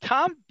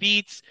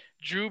beats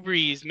Drew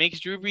Brees, makes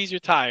Drew Brees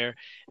retire,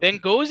 then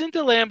goes into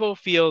Lambeau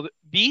Field,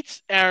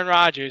 beats Aaron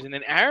Rodgers, and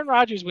then Aaron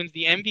Rodgers wins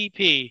the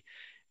MVP,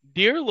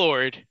 dear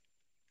Lord,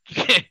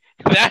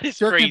 that is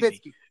Dirk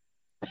crazy.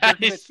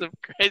 Nowitzki.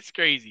 It's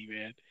crazy,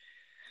 man.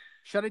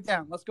 Shut it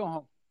down. Let's go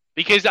home.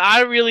 Because I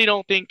don't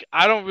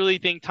really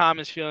think Tom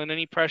is feeling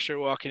any pressure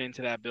walking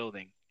into that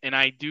building. And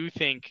I do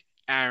think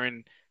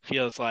Aaron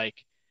feels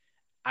like,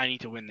 I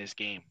need to win this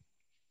game.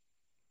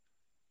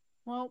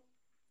 Well,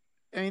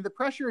 I mean, the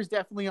pressure is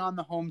definitely on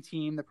the home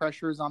team. The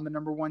pressure is on the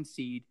number 1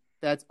 seed.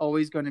 That's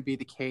always going to be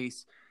the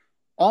case.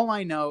 All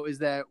I know is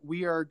that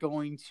we are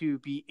going to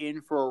be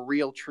in for a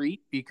real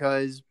treat,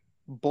 because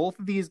both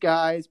of these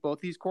guys, both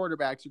these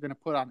quarterbacks, are going to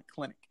put on a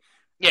clinic.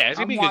 Yeah, it's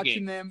going to be a good game. I'm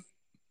watching them.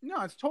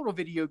 No, it's a total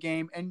video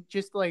game. And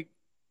just like,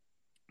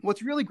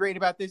 what's really great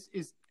about this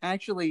is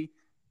actually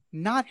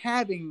not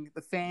having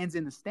the fans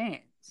in the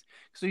stands.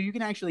 So you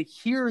can actually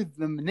hear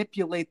them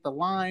manipulate the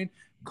line,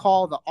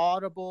 call the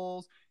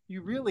audibles.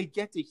 You really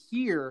get to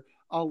hear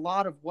a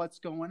lot of what's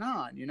going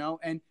on,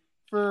 and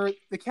for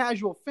the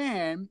casual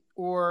fan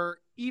or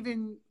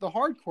even the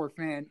hardcore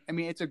fan, I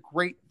mean, it's a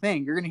great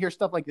thing. You're going to hear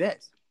stuff like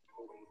this.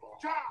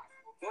 John,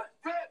 what?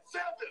 Red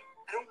 7.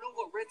 I don't know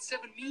what Red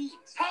 7 means.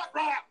 Hot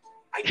route.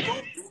 I don't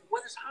know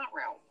what is hot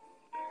route.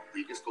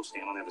 Will you just go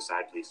stand on the other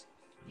side, please?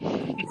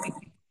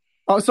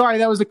 Oh, sorry.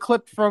 That was a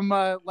clip from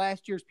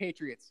last year's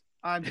Patriots.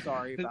 I'm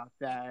sorry about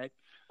that.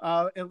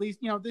 At least,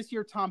 this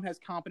year Tom has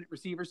competent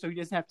receivers, so he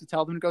doesn't have to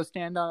tell them to go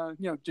stand,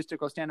 just to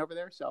go stand over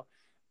there. So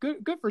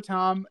good for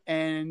Tom.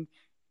 And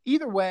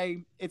either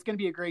way, it's going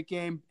to be a great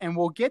game. And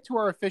we'll get to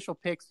our official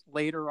picks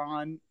later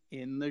on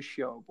in the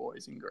show,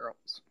 boys and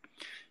girls.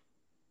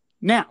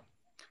 Now,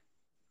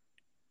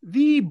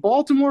 the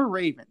Baltimore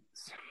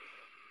Ravens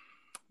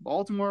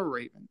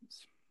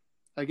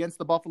against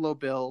the Buffalo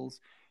Bills.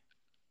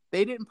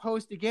 They didn't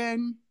post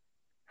again.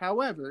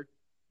 However,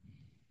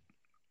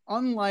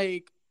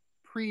 unlike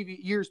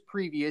years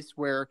previous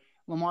where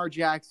Lamar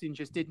Jackson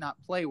just did not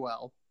play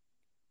well,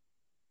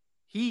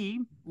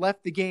 he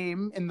left the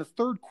game in the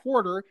third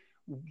quarter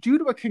due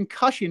to a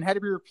concussion, had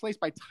to be replaced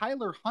by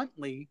Tyler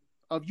Huntley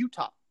of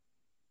Utah.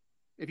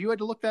 If you had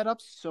to look that up,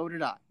 so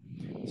did I.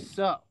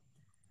 So,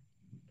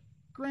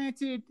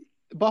 granted,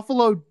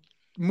 Buffalo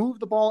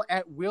moved the ball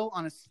at will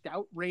on a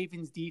stout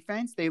Ravens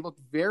defense. They looked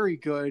very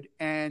good,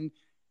 and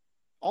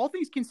all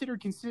things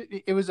considered,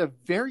 it was a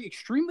very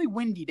extremely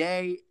windy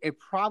day. It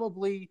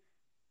probably,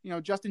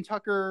 Justin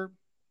Tucker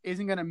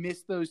isn't going to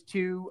miss those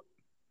 2.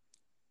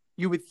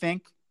 You would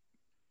think.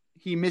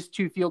 He missed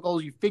 2 field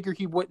goals. You figure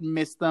he wouldn't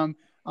miss them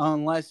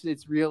unless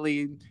it's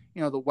really,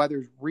 the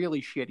weather's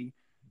really shitty.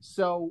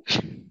 So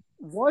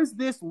was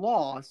this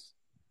loss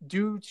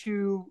due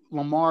to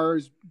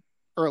Lamar's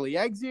early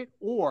exit,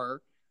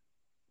 or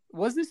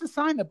was this a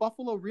sign that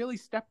Buffalo really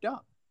stepped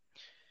up?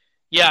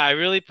 Yeah, I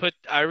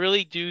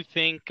really do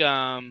think,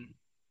 Lamar's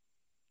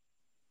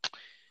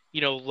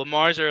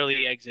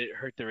early exit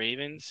hurt the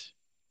Ravens.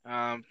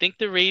 Think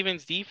the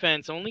Ravens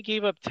defense only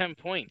gave up 10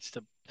 points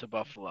to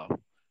Buffalo.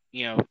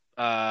 They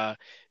right,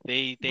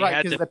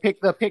 had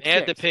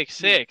the pick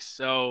six.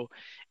 So,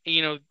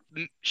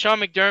 Sean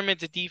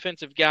McDermott's a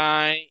defensive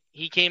guy.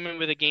 he came in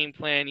with a game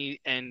plan,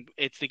 and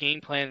it's the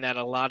game plan that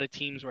a lot of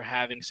teams were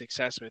having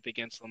success with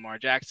against Lamar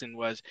Jackson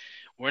was,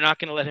 we're not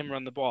going to let him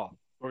run the ball.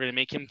 We're going to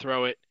make him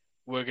throw it.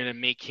 We're going to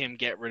make him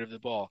get rid of the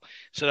ball.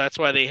 So that's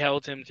why they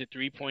held him to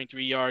 3.3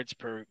 yards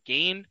per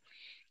game.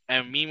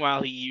 And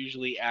meanwhile, he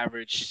usually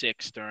averaged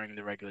 6 during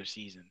the regular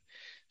season.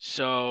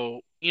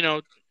 So,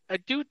 I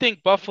do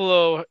think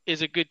Buffalo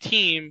is a good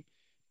team,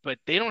 but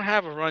they don't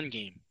have a run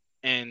game.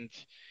 And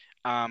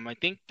I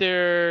think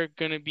they're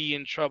going to be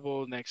in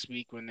trouble next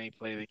week when they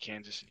play the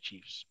Kansas City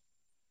Chiefs.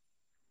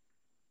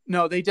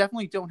 No, they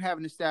definitely don't have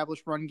an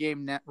established run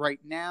game right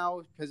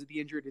now because of the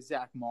injury to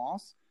Zach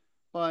Moss.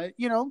 But,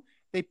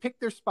 they picked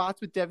their spots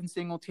with Devin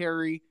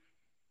Singletary.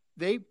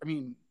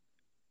 TJ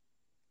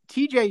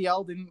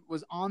Yeldon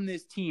was on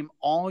this team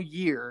all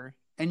year,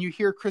 and you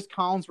hear Chris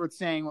Collinsworth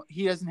saying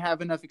he doesn't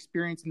have enough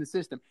experience in the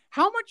system.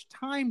 How much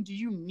time do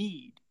you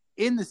need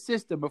in the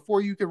system before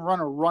you can run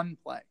a run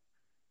play?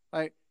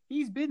 Like,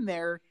 he's been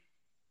there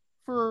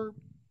for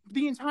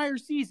the entire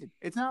season.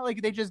 It's not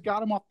like they just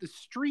got him off the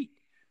street.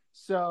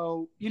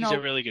 So, he's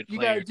a really good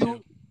player,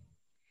 too.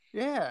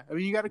 Yeah. I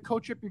mean, you got to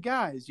coach up your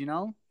guys,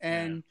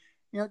 And,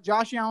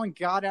 Josh Allen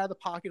got out of the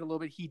pocket a little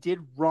bit. He did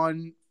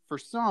run for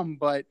some,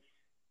 but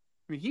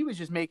I mean, he was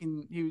just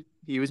making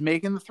he was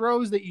making the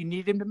throws that you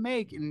need him to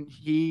make, and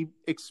he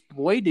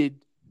exploited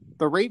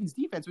the Ravens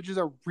defense, which is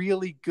a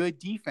really good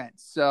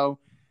defense. So,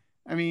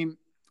 I mean,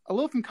 a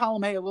little from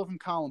column A, a little from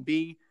column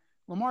B.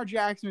 Lamar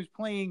Jackson was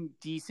playing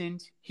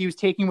decent. He was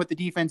taking what the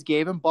defense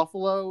gave him.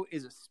 Buffalo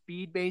is a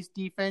speed-based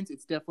defense.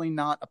 It's definitely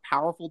not a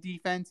powerful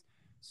defense.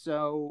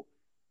 So,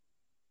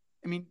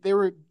 I mean, they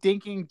were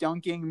dinking,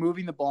 dunking,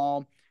 moving the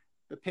ball.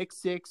 The pick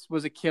six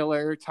was a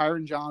killer.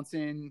 Tyron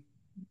Johnson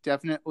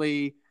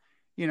definitely,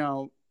 he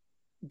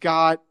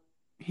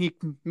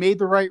made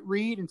the right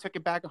read and took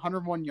it back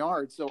 101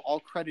 yards. So all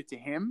credit to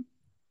him.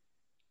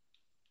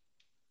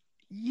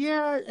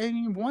 Yeah, I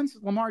mean, once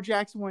Lamar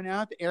Jackson went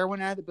out, the air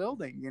went out of the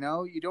building.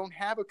 You don't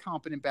have a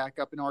competent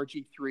backup in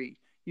RG3.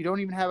 You don't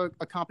even have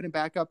a competent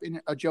backup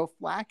in a Joe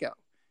Flacco.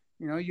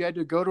 You had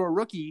to go to a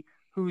rookie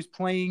who's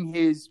playing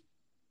his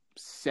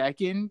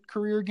second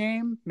career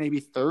game, maybe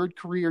third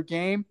career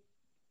game.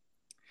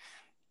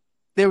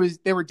 They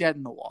were dead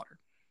in the water.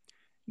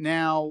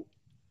 Now,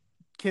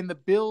 can the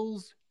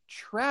Bills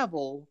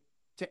travel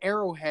to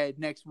Arrowhead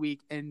next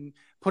week and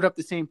put up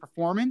the same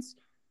performance?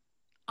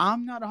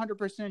 I'm not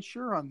 100%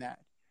 sure on that.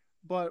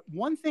 But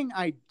one thing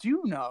I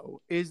do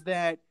know is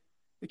that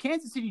the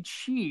Kansas City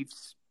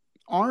Chiefs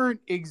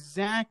aren't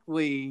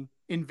exactly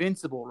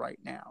invincible right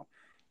now.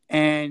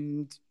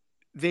 And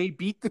they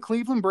beat the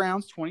Cleveland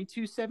Browns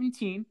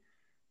 22-17,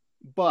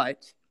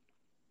 but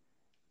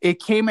it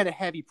came at a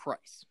heavy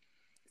price.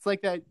 It's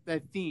like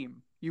that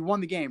theme. You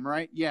won the game,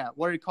 right? Yeah.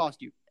 What did it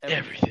cost you?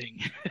 Everything.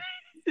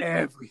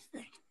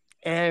 Everything.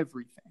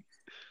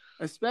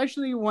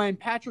 Especially when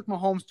Patrick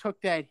Mahomes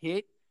took that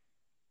hit,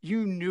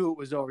 you knew it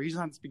was over. He's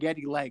on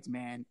spaghetti legs,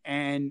 man.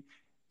 And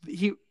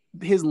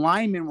his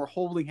linemen were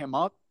holding him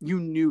up. You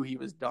knew he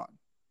was done.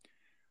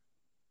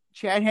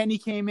 Chad Henne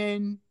came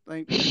in,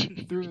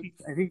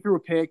 threw a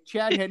pick.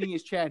 Chad Henne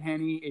is Chad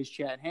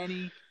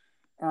Henne.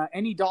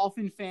 Any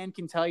Dolphin fan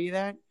can tell you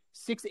that.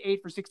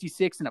 6-8 for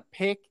 66 and a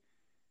pick.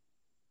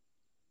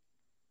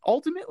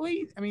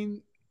 Ultimately, I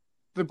mean,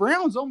 the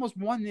Browns almost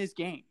won this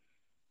game.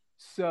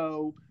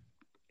 So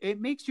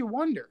it makes you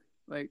wonder,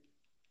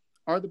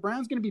 are the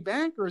Browns going to be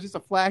back, or is this a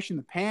flash in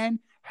the pan?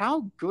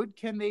 How good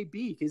can they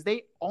be? Because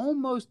they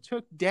almost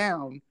took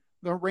down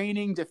the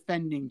reigning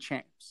defending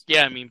champs.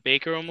 Yeah, I mean,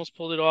 Baker almost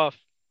pulled it off.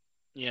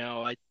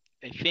 I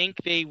think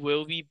they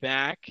will be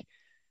back,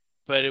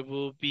 but it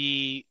will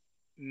be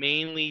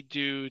mainly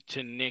due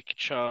to Nick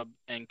Chubb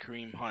and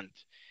Kareem Hunt.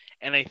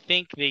 And I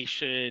think they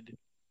should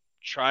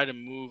try to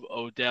move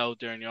Odell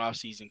during the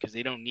offseason because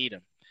they don't need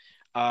him.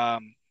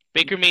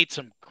 Baker made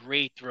some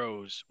great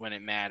throws when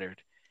it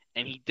mattered,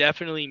 and he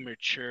definitely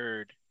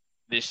matured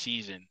this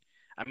season.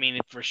 I mean,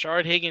 if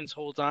Rashard Higgins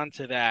holds on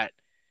to that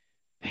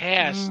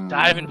pass,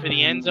 diving for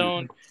the end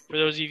zone, for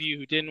those of you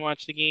who didn't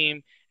watch the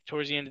game,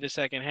 towards the end of the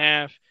second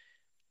half,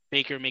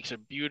 Baker makes a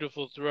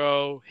beautiful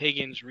throw.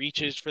 Higgins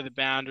reaches for the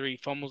boundary,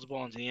 fumbles the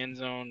ball into the end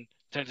zone,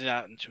 turns it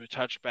out into a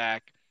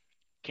touchback.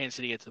 Kansas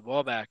City gets the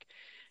ball back.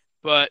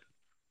 But,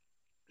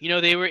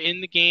 they were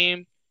in the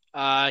game.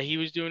 He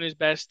was doing his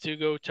best to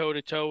go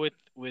toe-to-toe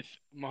with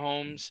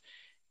Mahomes.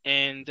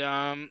 And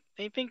I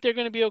think they're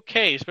going to be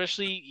okay,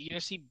 especially you're going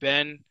to see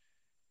Ben.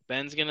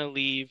 Ben's going to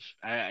leave,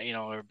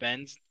 or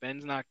Ben's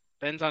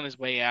on his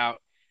way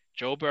out.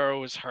 Joe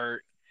Burrow is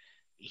hurt.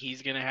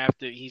 He's going to have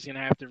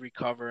to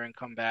recover and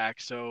come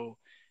back. So,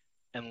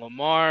 and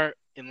Lamar,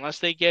 unless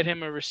they get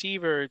him a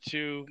receiver or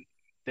two,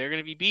 they're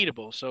going to be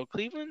beatable. So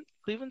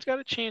Cleveland's got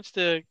a chance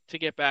to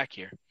get back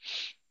here.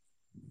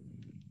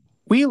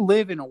 We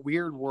live in a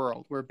weird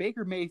world where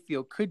Baker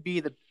Mayfield could be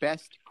the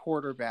best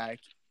quarterback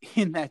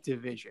in that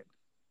division.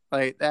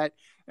 Like that,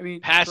 I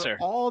mean, passer.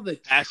 For all the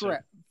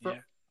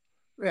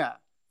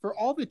for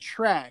all the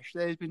trash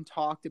that has been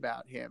talked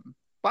about him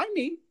by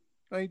me,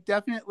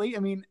 definitely. I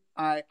mean,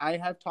 I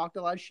have talked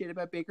a lot of shit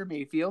about Baker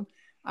Mayfield.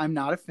 I'm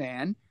not a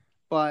fan,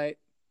 but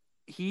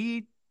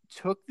he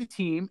took the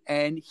team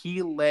and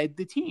he led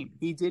the team.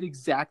 He did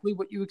exactly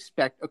what you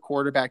expect a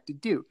quarterback to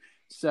do.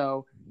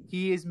 So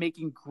he is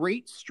making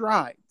great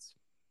strides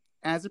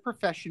as a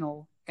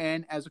professional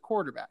and as a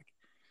quarterback.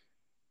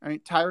 I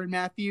mean, Tyrann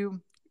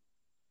Mathieu,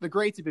 the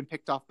greats have been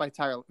picked off by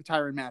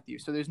Tyrann Mathieu,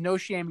 so there's no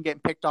shame in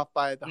getting picked off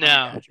by the Honey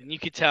Badger. And you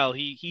could tell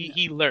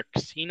he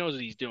lurks. He knows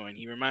what he's doing.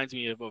 He reminds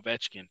me of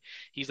Ovechkin.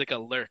 He's like a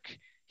lurk.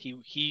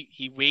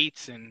 He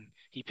waits and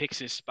he picks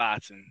his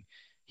spots and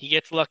he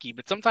gets lucky,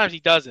 but sometimes he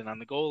doesn't. On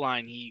the goal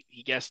line,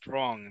 he guessed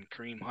wrong and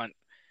Kareem Hunt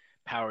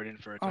powered in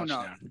for a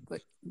touchdown. No.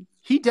 Like,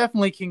 he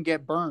definitely can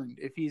get burned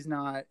if he's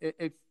not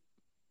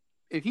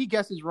if he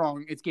guesses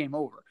wrong, it's game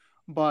over.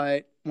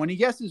 But when he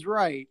guesses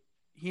right,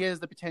 he has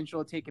the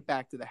potential to take it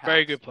back to the house.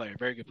 Very good player.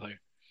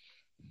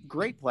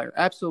 Great player,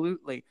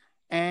 absolutely.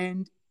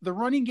 And the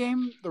running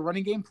game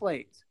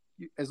plays.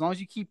 As long as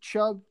you keep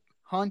Chubb,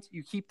 Hunt,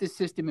 you keep this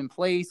system in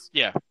place.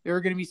 Yeah. There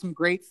are going to be some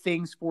great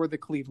things for the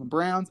Cleveland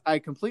Browns. I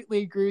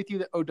completely agree with you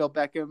that Odell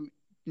Beckham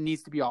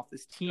needs to be off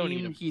this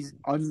team. He's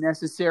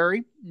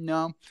unnecessary.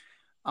 No.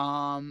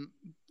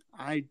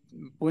 I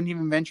wouldn't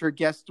even venture a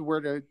guess to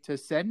where to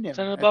send him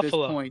at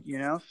Buffalo. This point, you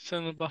know?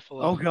 Send him to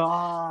Buffalo. Oh,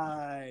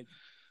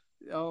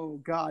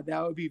 God.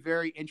 That would be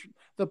very interesting.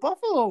 The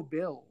Buffalo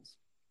Bills,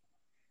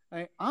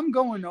 I'm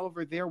going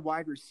over their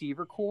wide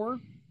receiver core,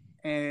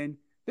 and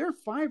they're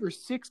 5 or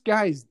 6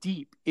 guys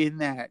deep in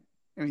that.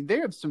 I mean, they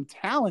have some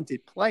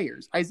talented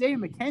players. Isaiah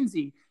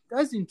McKenzie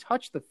doesn't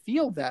touch the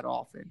field that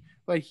often,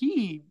 but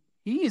he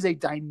is a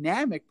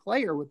dynamic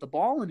player with the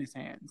ball in his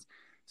hands.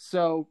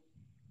 So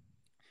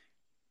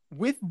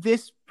with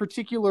this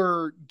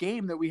particular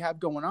game that we have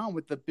going on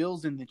with the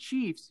Bills and the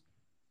Chiefs,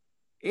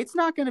 it's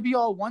not going to be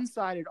all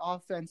one-sided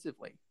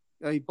offensively.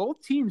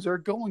 Both teams are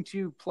going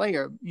to play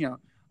a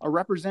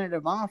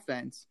representative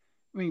offense.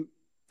 I mean,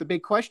 the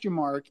big question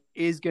mark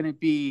is going to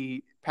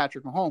be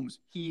Patrick Mahomes.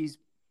 He's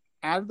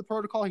out of the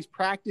protocol. He's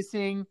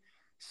practicing.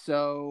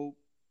 So,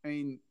 I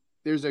mean,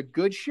 there's a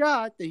good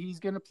shot that he's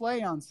going to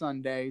play on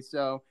Sunday.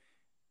 So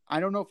I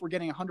don't know if we're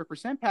getting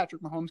 100%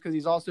 Patrick Mahomes because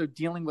he's also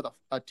dealing with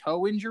a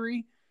toe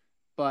injury.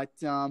 But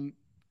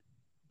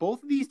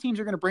both of these teams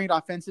are going to bring it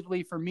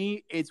offensively. For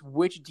me, it's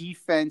which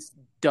defense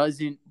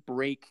doesn't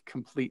break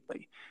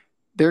completely.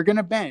 They're going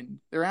to bend.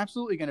 They're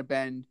absolutely going to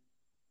bend.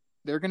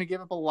 They're going to give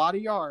up a lot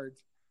of yards.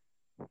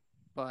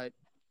 But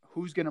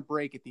who's going to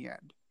break at the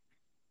end?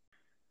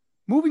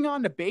 Moving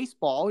on to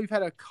baseball, we've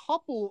had a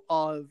couple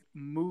of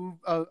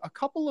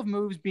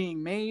moves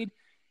being made.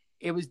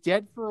 It was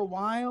dead for a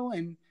while,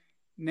 and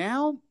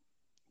now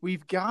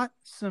we've got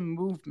some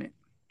movement.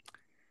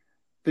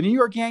 The New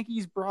York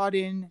Yankees brought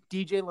in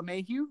DJ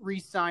LeMahieu,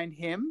 re-signed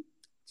him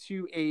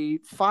to a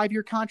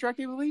 5-year contract,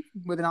 I believe,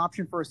 with an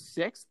option for a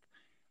 6th.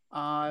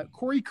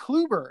 Corey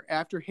Kluber,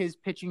 after his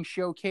pitching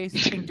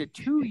showcase, inked a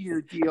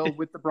 2-year deal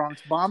with the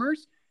Bronx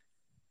Bombers.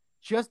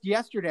 Just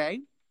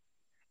yesterday,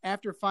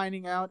 after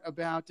finding out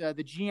about the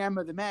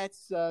GM of the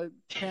Mets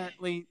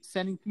apparently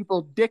sending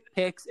people dick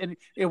pics, and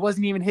it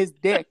wasn't even his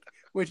dick,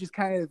 which is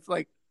kind of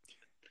like,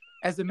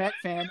 as a Met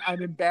fan,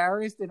 I'm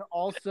embarrassed and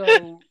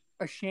also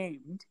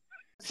ashamed.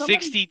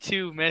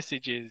 62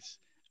 messages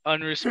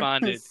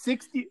unresponded.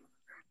 60.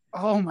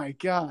 Oh my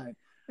God.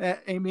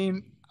 I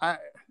mean,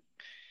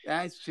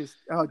 that's just,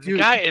 oh dude. The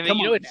guy, and then,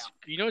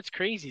 you know what's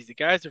crazy is the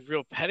guy's a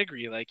real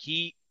pedigree. Like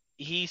he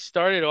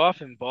started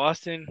off in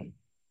Boston.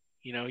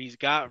 You know, he's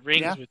got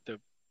rings with the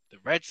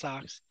Red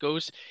Sox.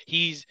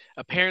 He's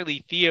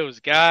apparently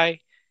Theo's guy.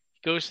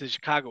 He goes to the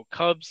Chicago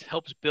Cubs,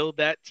 helps build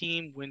that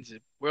team, wins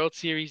the World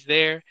Series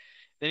there.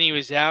 Then he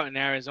was out in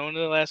Arizona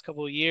the last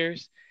couple of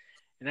years.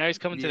 And now he's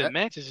coming to the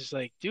Mets. It's just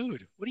like,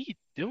 dude, what are you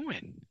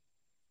doing?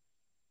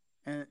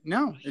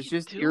 No, it's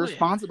just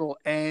irresponsible.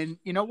 And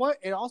you know what?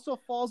 It also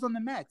falls on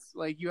the Mets.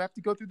 Like, you have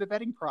to go through the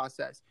vetting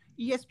process.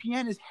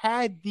 ESPN has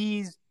had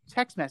these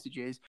text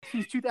messages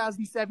since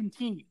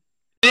 2017.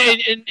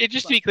 And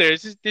just to be clear,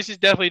 this is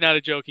definitely not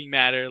a joking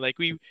matter. Like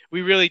we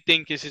really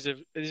think this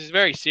is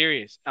very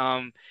serious.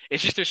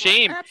 It's just a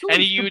shame,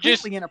 and you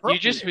just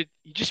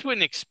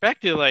wouldn't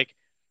expect it, like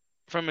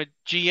from a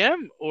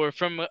GM or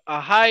from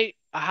a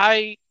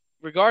high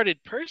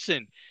regarded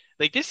person.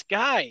 Like this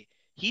guy,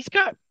 he's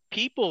got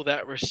people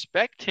that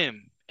respect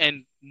him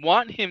and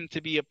want him to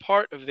be a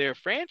part of their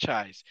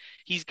franchise.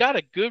 He's got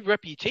a good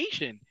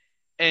reputation,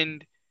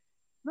 and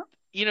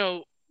you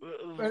know.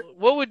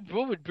 What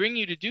would bring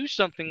you to do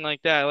something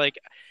like that? Like,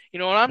 you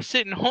know, when I'm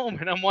sitting home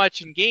and I'm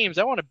watching games,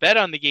 I want to bet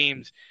on the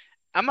games.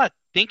 I'm not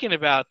thinking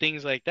about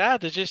things like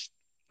that. It's just,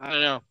 I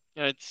don't know.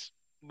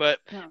 But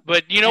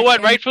you know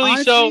what?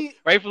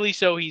 Rightfully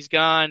so, he's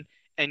gone.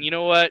 And you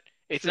know what?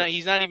 He's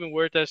not even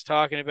worth us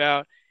talking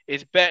about.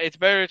 It's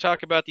better to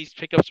talk about these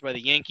pickups by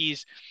the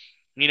Yankees.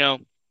 You know,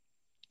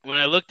 when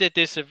I looked at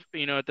this,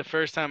 you know, at the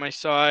first time I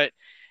saw it,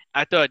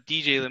 I thought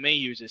DJ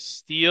LeMahieu was a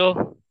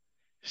steal.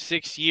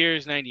 6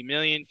 years, $90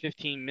 million,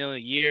 $15 million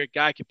a year.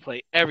 Guy could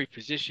play every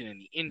position in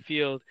the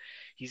infield.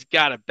 He's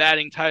got a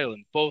batting title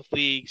in both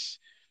leagues.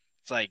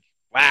 It's like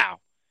wow,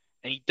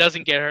 and he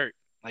doesn't get hurt.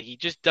 Like he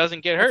just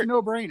doesn't get That's a hurt.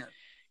 no-brainer.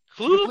 It's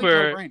a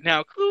complete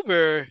no-brainer.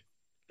 Kluber,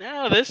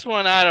 now this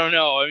one I don't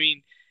know. I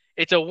mean,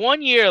 it's a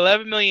 1 year,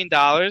 $11 million.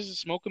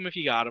 Smoke him if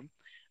you got him.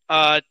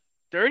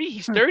 30.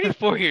 He's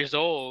 34 years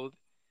old.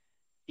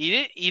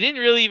 He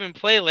didn't really even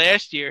play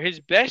last year. His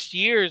best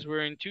years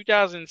were in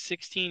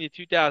 2016 to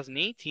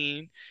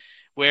 2018,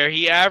 where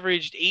he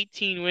averaged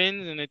 18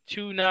 wins and a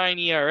 2.9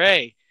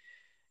 ERA.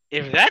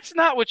 If that's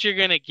not what you're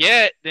gonna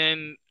get,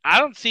 then I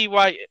don't see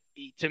why.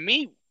 To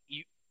me,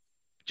 you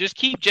just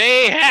keep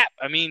J.A. Happ.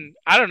 I mean,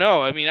 I don't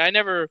know. I mean, I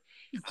never.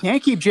 You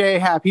can't keep J.A.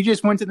 Happ. He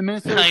just went to the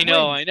Minnesota Twins.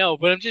 I know,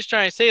 but I'm just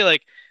trying to say,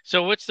 like,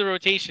 so what's the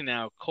rotation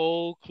now?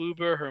 Cole,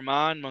 Kluber,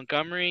 Herman,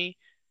 Montgomery,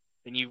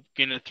 and you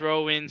gonna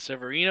throw in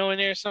Severino in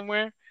there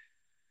somewhere?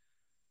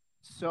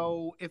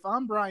 So if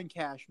I'm Brian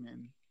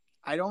Cashman,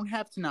 I don't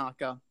have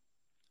Tanaka,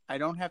 I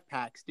don't have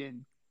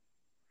Paxton.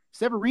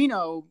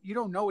 Severino, you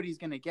don't know what he's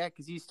going to get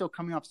because he's still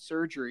coming off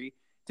surgery.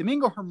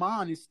 Domingo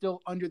Herman is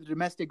still under the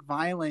domestic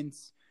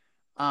violence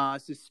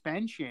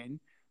suspension.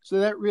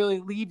 So that really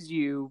leaves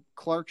you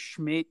Clark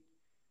Schmidt,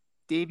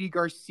 Davey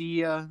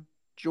Garcia,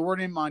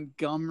 Jordan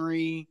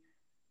Montgomery.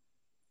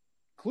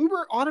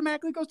 Kluber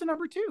automatically goes to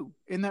number 2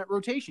 in that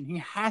rotation. He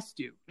has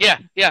to.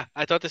 Yeah.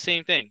 I thought the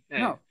same thing.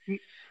 No.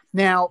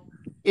 Now,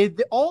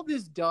 all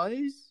this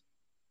does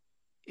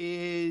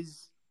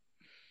is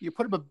you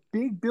put up a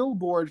big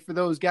billboard for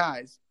those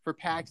guys, for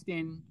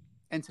Paxton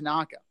and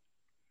Tanaka.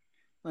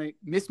 Like,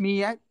 miss me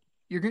yet?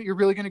 You're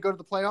really going to go to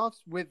the playoffs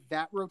with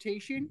that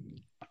rotation?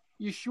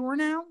 You sure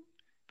now?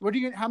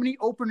 How many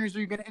openers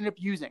are you going to end up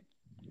using?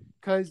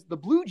 Because the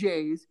Blue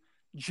Jays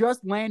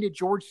just landed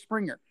George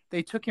Springer.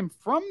 They took him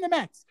from the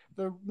Mets.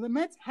 The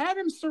Mets had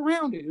him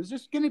surrounded. It was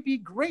just going to be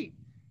great.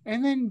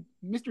 And then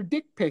Mr.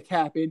 Dick Pick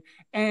happened,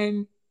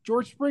 and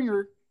George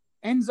Springer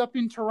ends up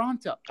in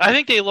Toronto. I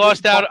think they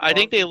lost out. I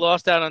think they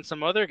lost out on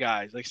some other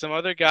guys. Like some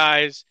other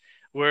guys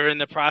were in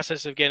the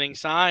process of getting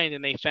signed,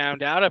 and they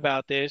found out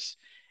about this,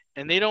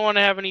 and they don't want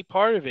to have any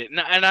part of it. And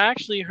I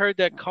actually heard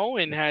that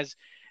Cohen has.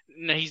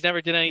 He's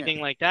never did anything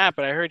like that,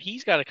 but I heard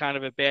he's got a kind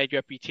of a bad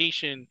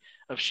reputation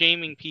of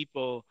shaming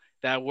people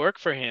that work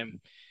for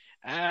him.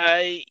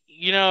 I'm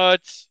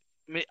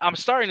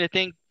starting to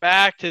think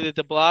back to the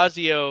de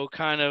Blasio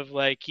kind of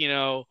like,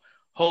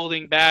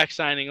 holding back,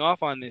 signing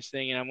off on this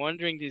thing. And I'm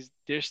wondering, is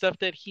there stuff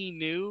that he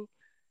knew,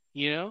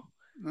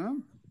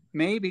 Well,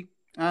 maybe.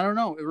 I don't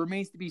know. It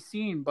remains to be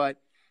seen. But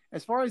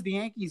as far as the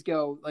Yankees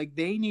go, like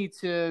they need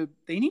to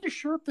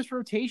shore up this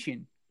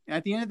rotation. And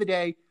at the end of the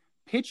day,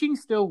 pitching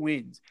still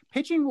wins.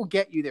 Pitching will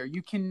get you there.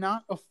 You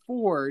cannot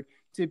afford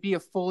to be a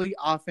fully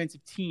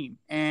offensive team.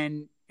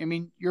 And I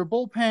mean, your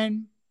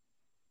bullpen,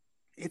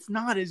 it's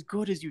not as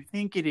good as you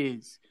think it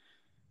is.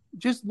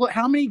 Just look,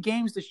 how many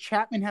games does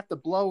Chapman have to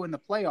blow in the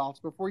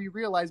playoffs before you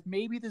realize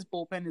maybe this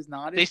bullpen is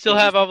not? They still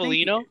have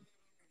Avellino?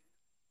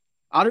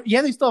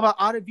 They still have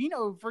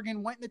Ottavino.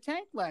 Friggin' went in the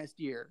tank last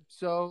year.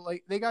 So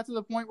like they got to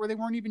the point where they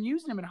weren't even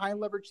using him in high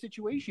leverage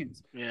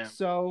situations. Yeah.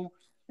 So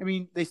I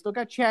mean, they still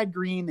got Chad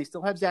Green. They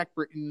still have Zach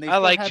Britton. I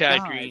like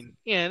Chad Green.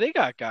 Yeah, they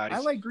got guys. I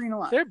like Green a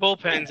lot. Their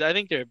bullpens, I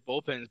think their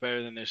bullpen's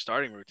better than their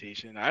starting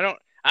rotation. I don't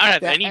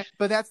have any.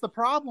 But that's the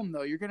problem,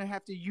 though. You're going to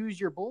have to use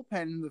your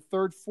bullpen in the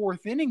third,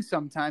 fourth inning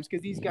sometimes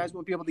because these guys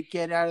won't be able to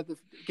get out of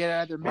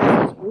their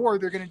minutes, or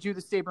they're going to do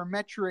the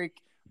sabermetric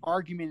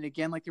argument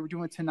again, like they were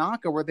doing with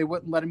Tanaka, where they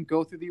wouldn't let him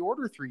go through the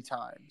order 3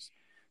 times.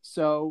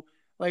 So,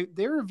 like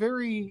they're a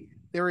very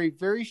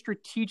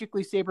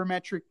strategically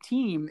sabermetric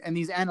team, and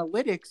these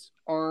analytics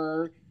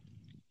are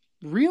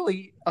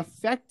really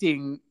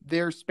affecting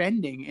their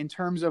spending in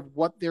terms of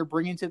what they're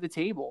bringing to the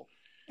table.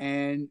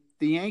 And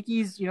the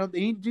Yankees, they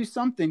need to do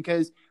something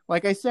because,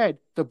 like I said,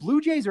 the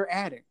Blue Jays are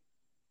adding.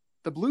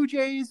 The Blue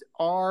Jays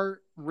are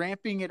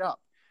ramping it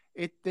up.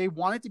 They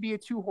want it to be a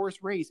 2-horse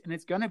race, and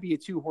it's going to be a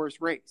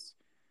 2-horse race.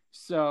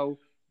 So,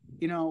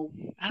 I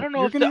don't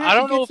know if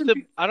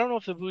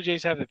the Blue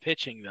Jays have the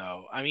pitching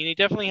though. I mean, they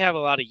definitely have a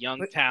lot of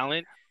young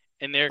talent,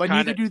 and they're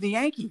neither do the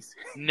Yankees.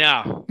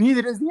 No,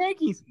 neither does the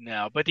Yankees.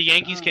 No, but the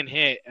Yankees can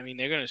hit. I mean,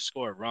 they're going to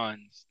score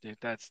runs.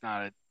 There's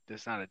not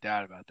a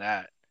doubt about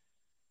that.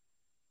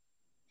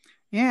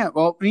 Yeah,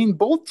 well, I mean,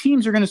 both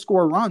teams are going to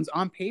score runs.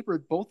 On paper,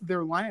 both of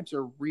their lineups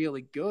are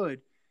really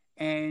good.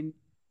 And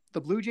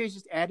the Blue Jays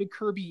just added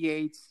Kirby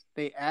Yates.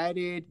 They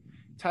added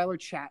Tyler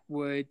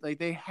Chatwood. Like,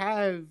 they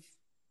have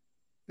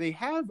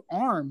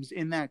arms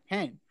in that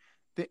pen.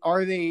 Do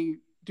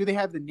they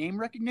have the name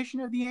recognition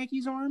of the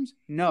Yankees arms?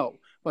 No,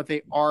 but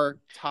they are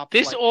top.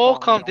 This all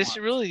comes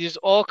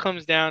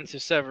down to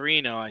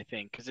Severino, I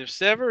think, because if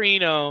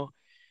Severino,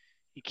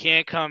 he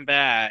can't come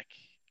back.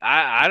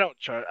 I don't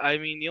trust. I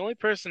mean, the only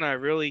person I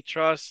really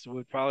trust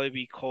would probably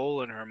be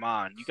Cole and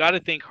Herman. You got to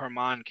think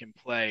Herman can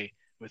play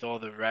with all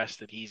the rest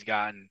that he's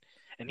gotten,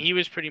 and he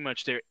was pretty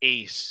much their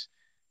ace,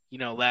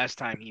 last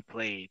time he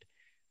played.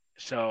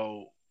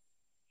 So,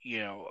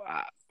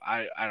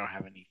 I don't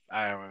have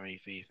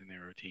any faith in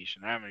their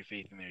rotation. I don't have any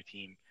faith in their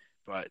team,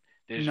 but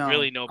There's No,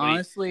 really nobody.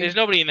 honestly, There's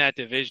nobody in that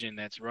division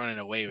that's running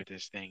away with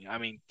this thing. I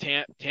mean,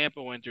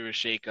 Tampa went through a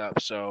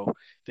shakeup, so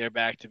they're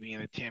back to being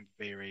the Tampa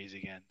Bay Rays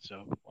again.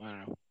 So I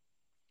don't know.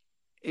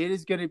 it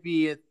is going to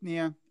be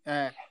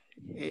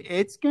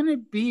it's going to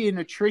be an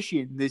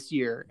attrition this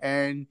year,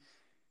 and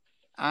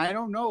I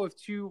don't know if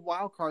if a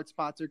wild card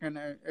spot's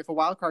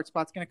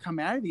going to come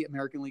out of the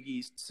American League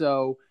East.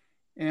 So,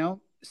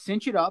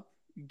 cinch it up,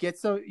 get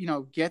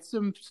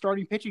some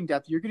starting pitching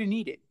depth. You're going to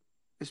need it,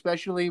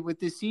 especially with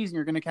this season.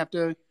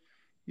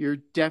 You're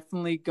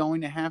definitely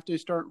going to have to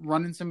start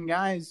running some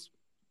guys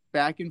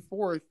back and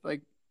forth.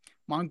 Like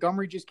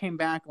Montgomery just came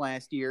back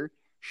last year.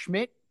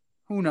 Schmidt,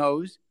 who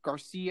knows?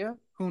 Garcia,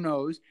 who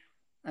knows?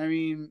 I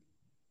mean,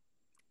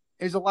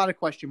 there's a lot of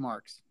question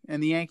marks,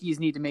 and the Yankees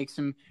need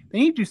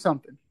to do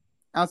something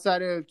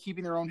outside of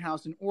keeping their own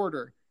house in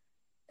order.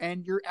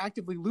 And you're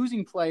actively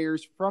losing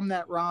players from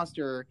that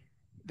roster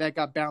that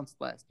got bounced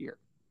last year.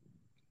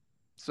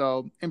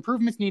 So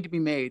improvements need to be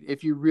made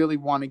if you really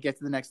want to get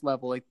to the next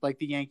level, like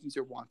the Yankees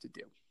are want to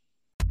do.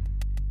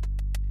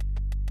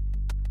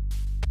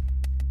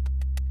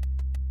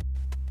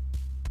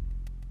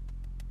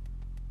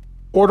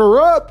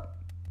 Order up!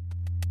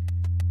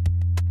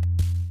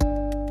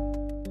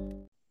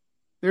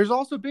 There's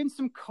also been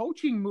some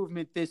coaching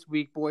movement this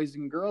week, boys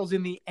and girls,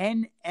 in the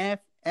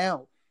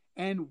NFL.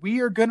 And we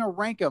are going to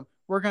rank them.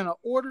 We're going to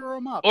order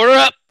them up. Order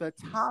up! The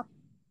top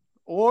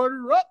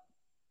order up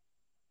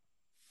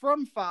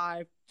from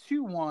 5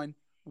 to 1.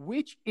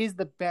 Which is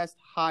the best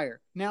hire?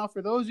 Now,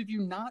 for those of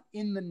you not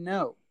in the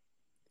know,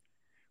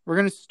 we're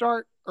going to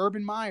start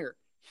Urban Meyer.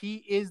 He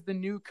is the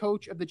new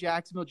coach of the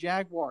Jacksonville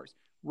Jaguars.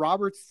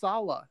 Robert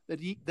Saleh,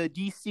 the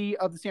DC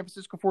of the San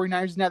Francisco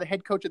 49ers, is now the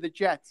head coach of the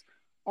Jets.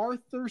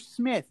 Arthur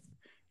Smith,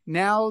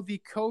 now the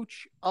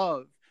coach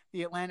of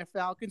the Atlanta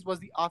Falcons, was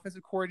the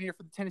offensive coordinator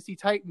for the Tennessee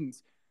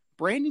Titans.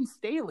 Brandon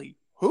Staley,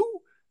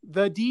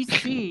 the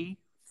DC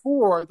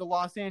for the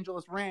Los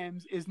Angeles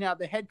Rams, is now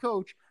the head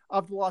coach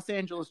of the Los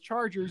Angeles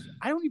Chargers.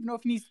 I don't even know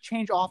if he needs to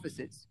change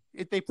offices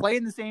if they play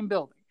in the same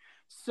building.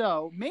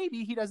 So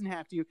maybe he doesn't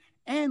have to.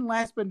 And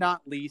last but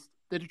not least,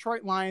 the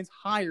Detroit Lions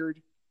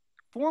hired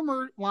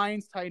former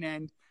Lions tight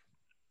end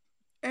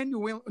and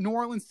New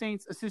Orleans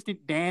Saints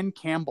assistant Dan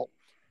Campbell.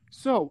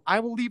 So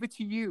I will leave it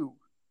to you.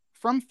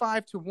 From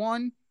 5 to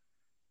 1,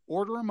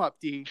 order them up,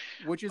 D.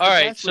 Which is the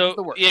best, which is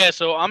the worst? Yeah,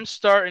 so I'm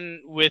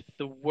starting with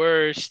the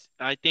worst,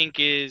 I think,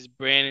 is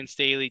Brandon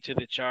Staley to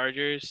the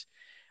Chargers.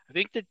 I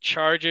think the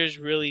Chargers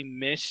really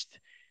missed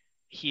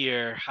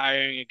here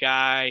hiring a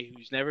guy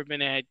who's never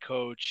been a head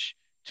coach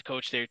to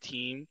coach their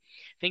team.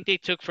 I think they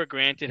took for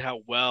granted how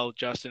well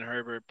Justin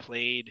Herbert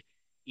played,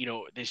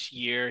 this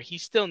year. He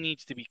still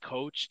needs to be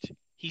coached.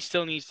 He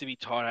still needs to be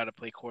taught how to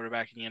play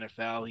quarterback in the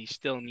NFL. He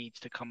still needs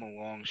to come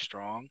along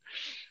strong.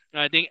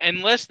 And I think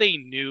unless they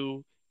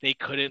knew they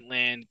couldn't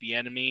land the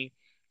enemy,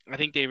 I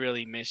think they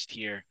really missed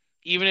here.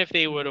 Even if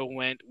they would have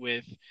went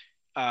with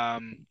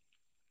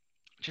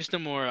just a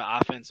more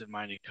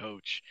offensive-minded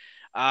coach.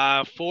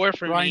 4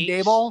 for Brian me.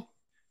 Daboll?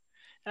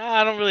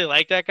 I don't really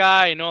like that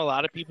guy. I know a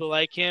lot of people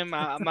like him.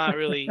 I don't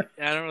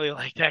really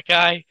like that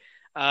guy.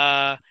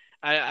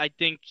 I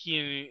think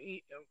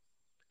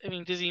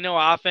does he know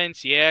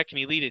offense? Yeah. Can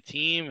he lead a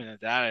team? And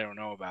that I don't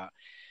know about.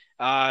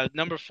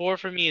 Number 4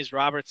 for me is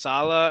Robert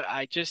Saleh.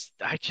 I just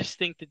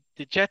think that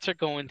the Jets are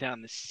going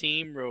down the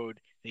same road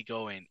they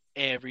go in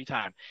every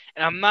time.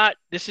 And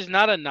this is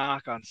not a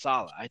knock on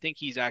Saleh. I think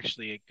he's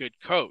actually a good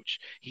coach.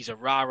 He's a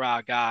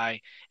rah-rah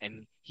guy,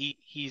 and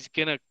he's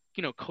going to,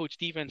 coach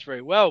defense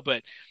very well,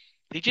 but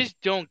they just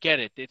don't get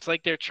it. It's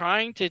like they're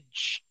trying to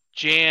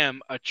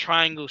jam a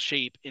triangle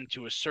shape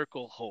into a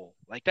circle hole.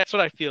 Like, that's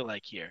what I feel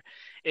like here.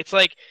 It's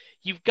like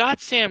you've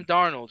got Sam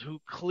Darnold,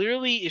 who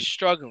clearly is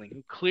struggling,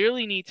 who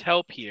clearly needs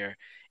help here,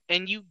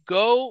 and you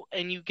go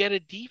and you get a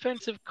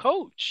defensive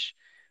coach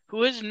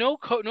who has no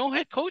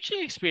head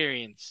coaching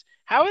experience.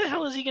 How the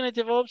hell is he going to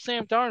develop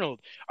Sam Darnold?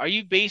 Are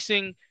you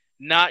basing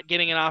not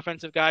getting an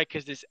offensive guy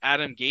because this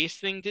Adam Gase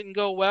thing didn't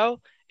go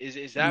well?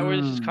 Is that where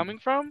this is coming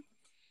from?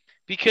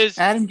 Because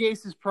Adam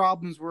Gase's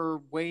problems were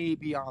way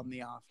beyond the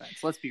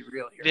offense. Let's be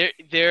real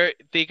here.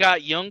 They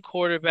got young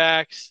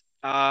quarterbacks.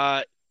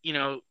 I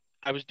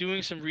was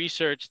doing some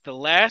research. The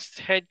last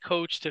head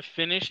coach to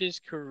finish his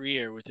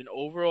career with an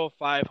overall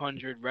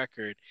 500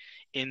 record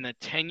in the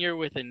tenure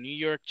with the New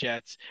York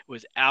Jets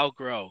was Al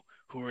Groh,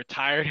 who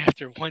retired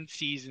after one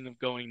season of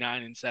going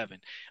 9-7.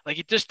 Like,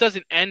 it just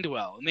doesn't end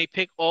well. And they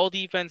pick all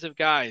defensive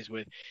guys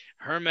with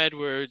Herm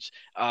Edwards,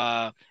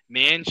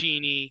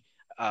 Mangini,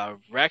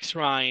 Rex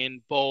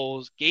Ryan,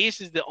 Bowles.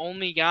 Gase is the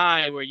only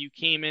guy where you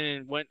came in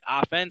and went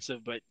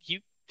offensive, but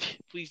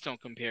please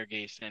don't compare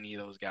Gase to any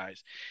of those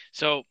guys.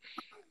 So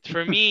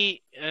for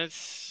me,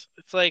 it's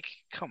like,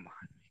 come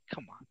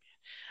on,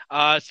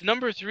 man. So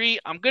number 3,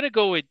 I'm gonna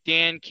go with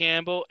Dan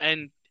Campbell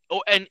and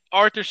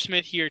Arthur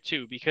Smith here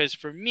too, because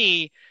for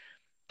me,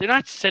 they're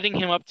not setting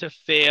him up to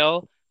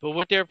fail, but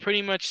what they're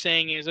pretty much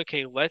saying is,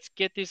 okay, let's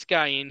get this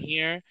guy in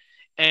here,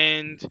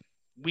 and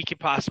we could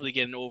possibly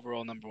get an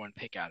overall number 1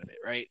 pick out of it,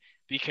 right?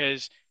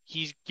 because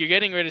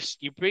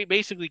you're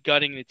basically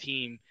gutting the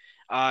team.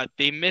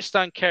 They missed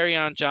on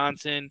Kerryon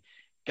Johnson.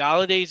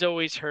 Galladay's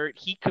always hurt.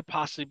 He could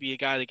possibly be a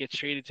guy that gets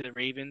traded to the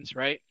Ravens,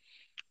 right?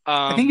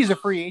 I think he's a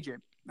free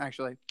agent,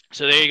 actually.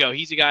 So there you go.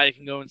 He's a guy that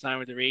can go and sign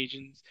with the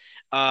Ravens.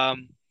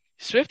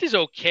 Swift is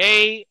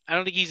okay. I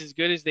don't think he's as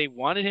good as they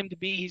wanted him to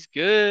be. He's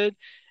good.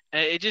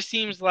 It just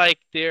seems like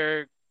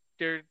they're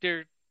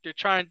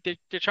trying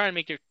to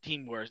make their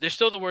team worse. They're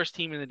still the worst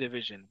team in the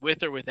division,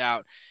 with or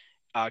without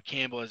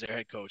Campbell as their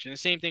head coach. And the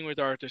same thing with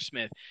Arthur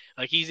Smith.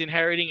 Like, he's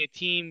inheriting a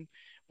team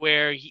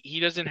where he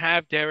doesn't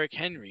have Derrick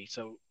Henry.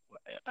 So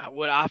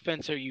what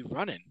offense are you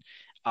running?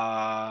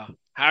 How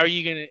are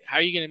you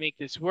gonna make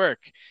this work?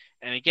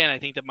 And again, I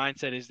think the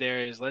mindset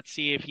is let's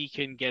see if he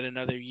can get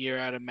another year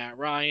out of Matt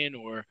Ryan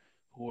or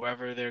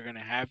whoever they're gonna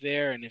have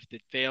there. And if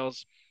it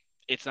fails,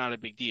 it's not a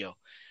big deal.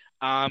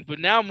 But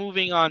now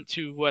moving on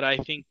to what I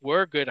think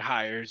were good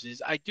hires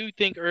is I do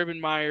think Urban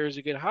Meyer is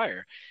a good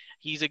hire.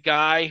 He's a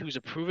guy who's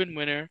a proven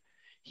winner.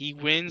 He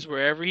wins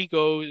wherever he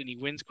goes, and he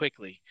wins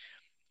quickly.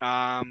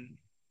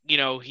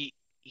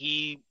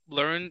 He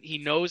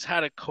knows how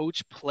to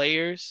coach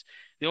players.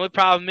 The only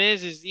problem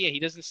is he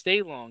doesn't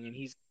stay long, and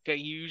he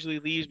usually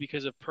leaves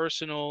because of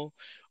personal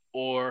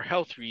or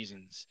health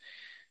reasons.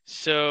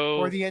 So,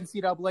 or the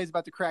NCAA is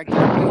about to crack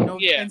down. No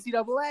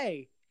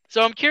NCAA.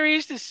 So I'm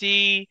curious to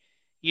see,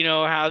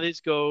 how this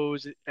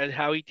goes and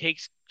how he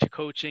takes to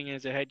coaching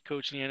as a head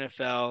coach in the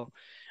NFL.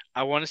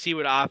 I want to see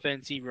what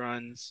offense he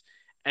runs.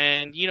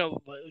 And,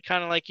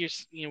 kind of like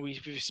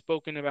we've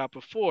spoken about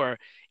before,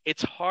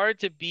 it's hard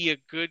to be a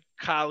good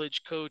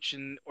college coach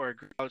and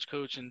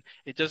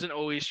it doesn't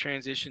always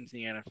transition to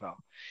the NFL.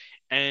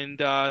 And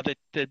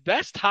the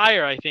best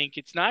hire, I think,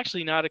 it's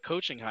actually not a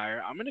coaching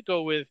hire. I'm going to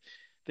go with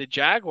the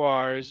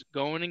Jaguars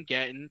going and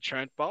getting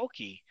Trent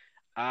Baalke.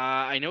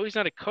 I know he's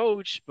not a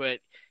coach, but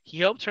he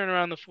helped turn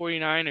around the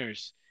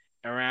 49ers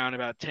around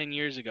about 10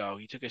 years ago.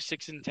 He took a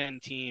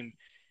 6-10 team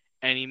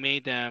and he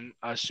made them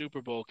a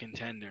Super Bowl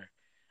contender.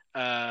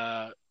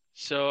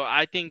 So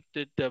I think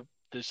that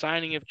the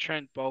signing of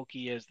Trent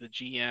Baalke as the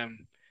GM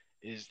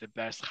is the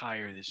best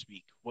hire this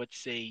week. What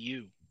say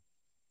you?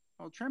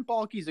 Well, Trent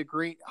Baalke is a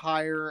great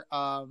hire.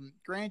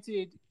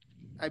 Granted,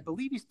 I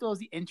believe he still has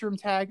the interim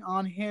tag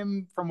on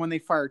him from when they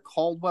fired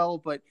Caldwell,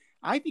 but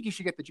I think he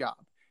should get the job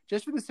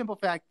just for the simple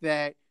fact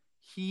that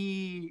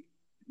he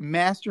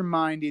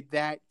masterminded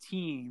that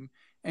team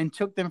and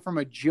took them from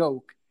a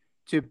joke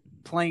to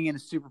playing in a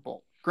Super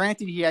Bowl.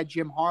 Granted, he had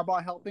Jim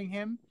Harbaugh helping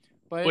him,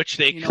 but which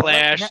they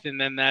clashed, and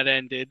then that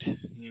ended.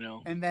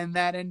 And then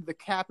that ended the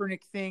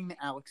Kaepernick thing,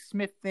 the Alex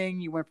Smith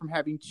thing. You went from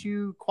having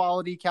two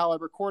quality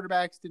caliber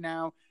quarterbacks to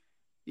now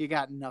you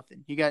got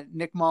nothing. You got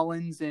Nick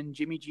Mullins and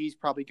Jimmy G's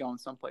probably going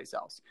someplace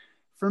else.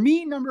 For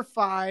me, number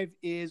 5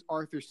 is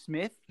Arthur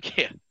Smith.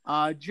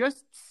 Yeah.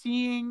 Just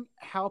seeing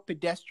how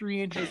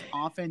pedestrian his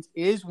offense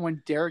is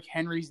when Derrick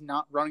Henry's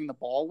not running the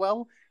ball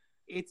well,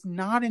 it's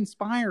not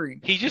inspiring.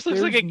 He just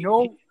looks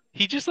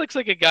He just looks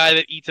like a guy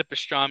that eats a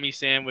pastrami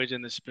sandwich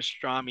and the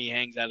pastrami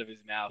hangs out of his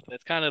mouth.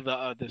 That's kind of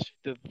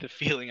the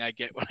feeling I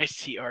get when I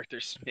see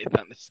Arthur Smith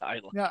on the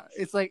sideline. Yeah,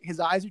 it's like his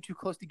eyes are too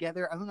close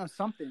together. I don't know,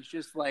 something. It's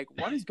just like,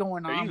 what is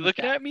going on? Are you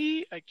looking at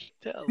me? I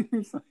can't tell.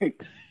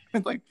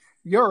 it's like,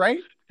 you're right.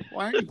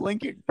 Why aren't you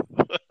blinking?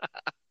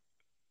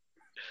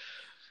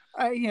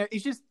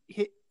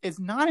 It's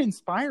not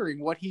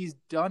inspiring what he's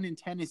done in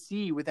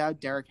Tennessee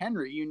without Derrick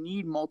Henry. You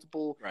need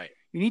multiple. Right.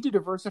 You need to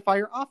diversify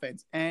your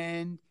offense,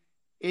 and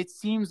it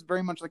seems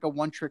very much like a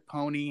one-trick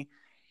pony.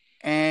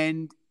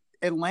 And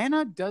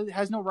Atlanta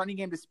has no running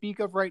game to speak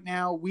of right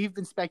now. We've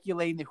been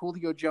speculating that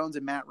Julio Jones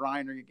and Matt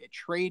Ryan are going to get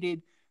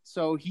traded,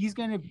 so he's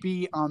going to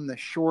be on the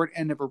short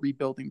end of a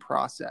rebuilding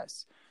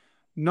process.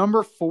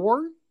 Number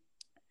 4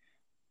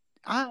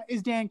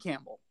 is Dan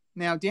Campbell.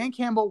 Now, Dan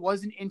Campbell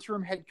was an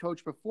interim head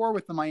coach before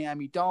with the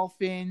Miami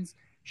Dolphins,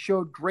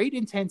 showed great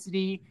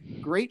intensity,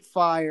 great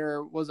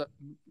fire, was a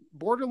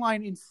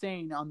borderline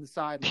insane on the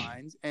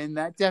sidelines, and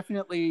that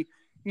definitely,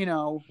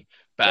 battle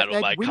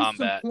that by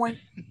combat.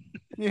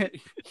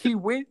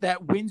 That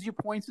wins you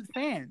points with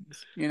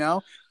fans.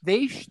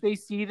 They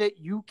see that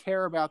you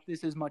care about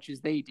this as much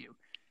as they do.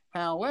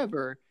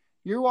 However,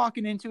 you're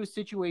walking into a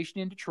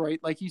situation in Detroit,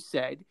 like you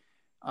said.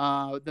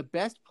 The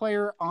best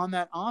player on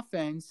that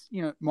offense,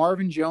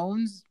 Marvin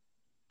Jones,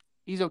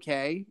 he's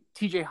okay.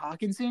 TJ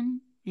Hawkinson,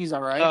 he's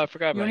all right. Oh, I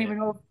forgot about him.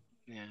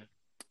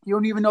 You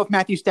don't even know if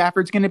Matthew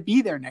Stafford's going to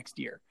be there next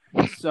year.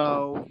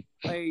 So,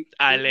 you're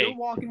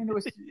walking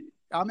into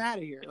I'm out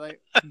of here.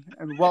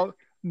 Well,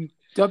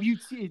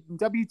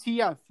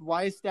 WTF?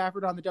 Why is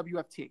Stafford on the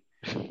WFT?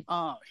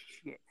 Oh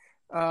shit.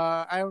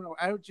 I don't know.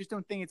 I just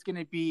don't think it's going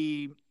to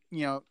be,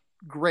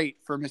 great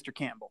for Mr.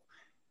 Campbell.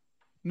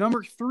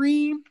 Number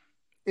 3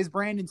 is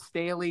Brandon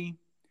Staley,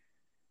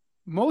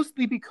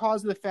 mostly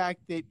because of the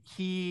fact that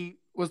he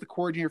was the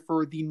coordinator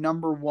for the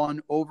number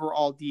 1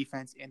 overall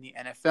defense in the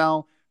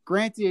NFL.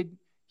 Granted,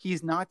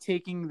 he's not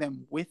taking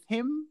them with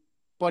him,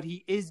 but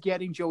he is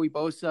getting Joey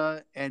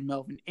Bosa and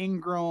Melvin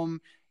Ingram,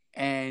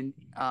 and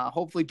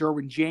hopefully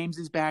Derwin James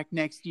is back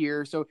next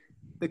year. So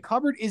the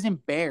cupboard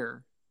isn't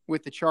bare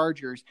with the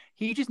Chargers.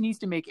 He just needs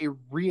to make a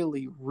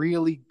really,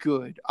 really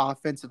good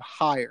offensive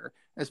hire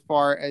as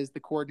far as the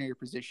coordinator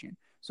position.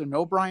 So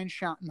no Brian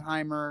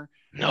Schottenheimer.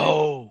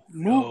 No.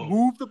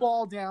 Move the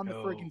ball down the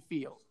friggin'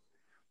 field.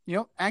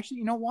 Actually,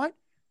 you know what?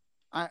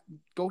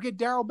 Go get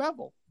Darrell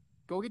Bevell.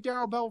 Go get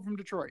Darrell Bevell from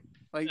Detroit.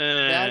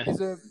 That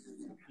is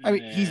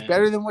he's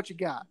better than what you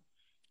got.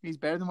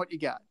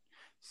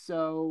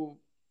 So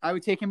I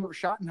would take him over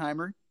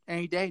Schottenheimer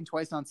any day and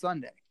twice on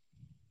Sunday.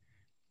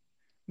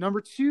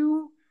 Number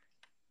 2,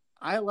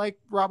 I like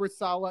Robert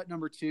Saleh at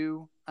number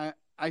 2.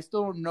 I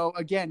still don't know.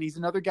 Again, he's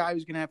another guy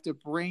who's going to have to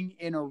bring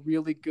in a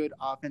really good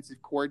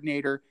offensive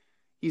coordinator.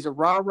 He's a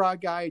rah-rah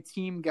guy, a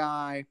team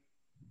guy,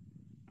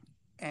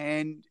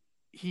 and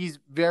he's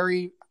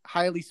very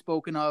highly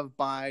spoken of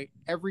by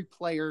every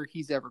player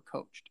he's ever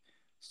coached.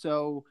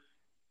 So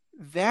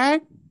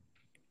that,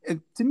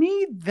 to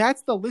me,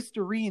 that's the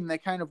Listerine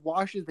that kind of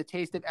washes the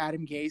taste of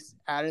Adam Gase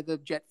out of the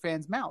Jet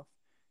fans' mouth.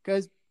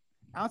 Because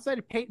outside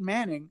of Peyton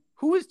Manning,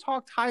 who has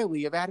talked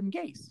highly of Adam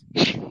Gase?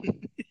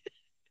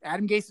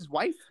 Adam Gase's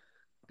wife?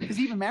 Is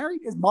he even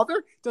married? His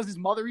mother? Does his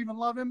mother even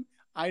love him?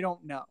 I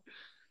don't know.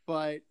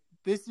 But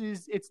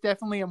it's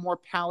definitely a more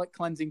palate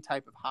cleansing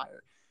type of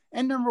hire.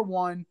 And number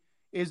 1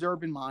 is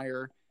Urban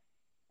Meyer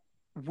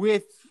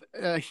with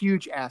a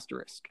huge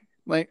asterisk.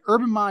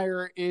 Urban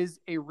Meyer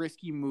is a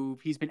risky move.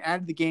 He's been out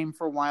of the game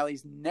for a while.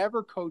 He's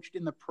never coached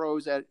in the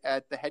pros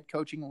at the head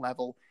coaching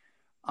level.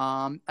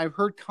 I've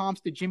heard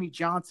comps to Jimmy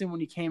Johnson when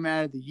he came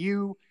out of the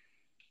U.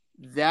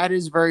 That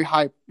is very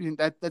high.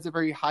 That's a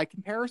very high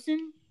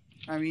comparison.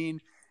 I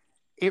mean,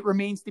 it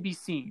remains to be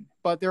seen.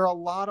 But there are a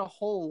lot of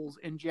holes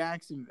in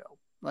Jacksonville.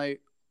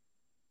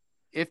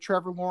 If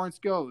Trevor Lawrence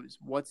goes,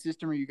 what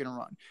system are you going to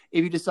run?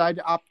 If you decide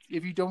to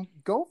if you don't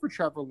go for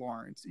Trevor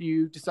Lawrence,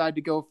 you decide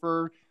to go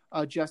for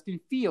Justin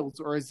Fields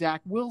or a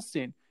Zach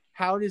Wilson.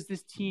 How does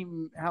this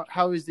team?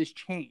 How does this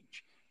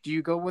change? Do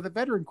you go with a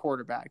veteran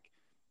quarterback?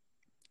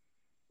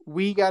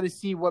 We got to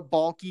see what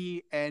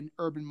Balky and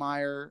Urban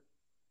Meyer,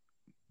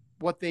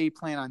 what they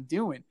plan on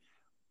doing.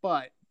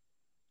 But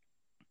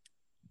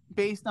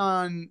based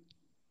on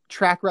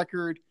track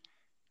record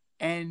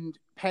and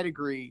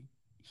pedigree,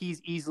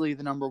 he's easily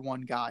the number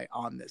 1 guy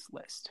on this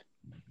list.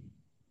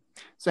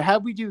 So how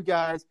we do,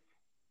 guys,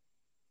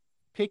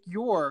 pick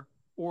your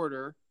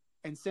order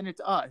and send it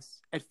to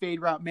us at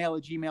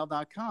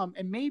faderoutemail@gmail.com,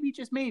 and maybe,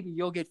 just maybe,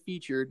 you'll get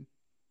featured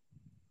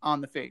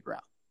on the Fade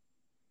Route.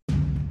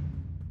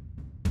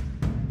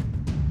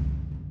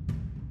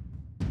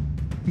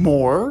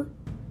 More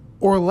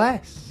or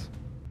less?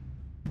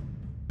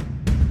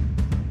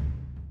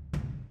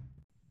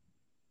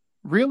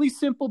 Really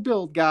simple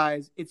build,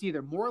 guys. It's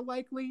either more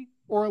likely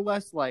or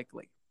less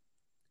likely.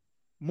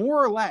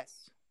 More or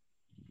less,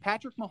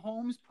 Patrick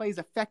Mahomes plays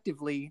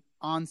effectively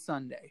on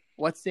Sunday.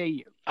 What say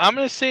you? I'm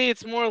going to say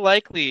it's more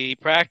likely.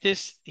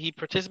 He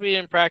participated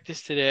in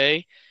practice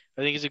today.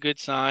 I think it's a good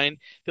sign.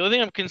 The only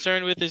thing I'm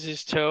concerned with is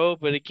his toe,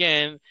 but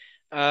again,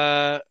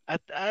 I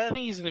think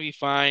he's going to be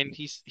fine.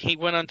 He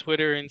went on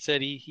Twitter and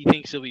said he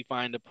thinks he'll be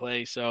fine to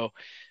play. So,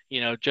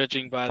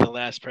 judging by the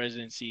last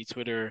presidency,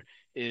 Twitter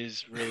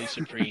is really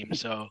supreme.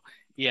 So,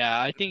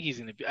 yeah, I think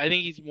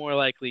he's more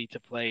likely to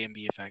play and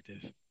be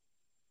effective.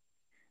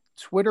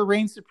 Twitter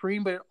reigns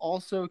supreme, but it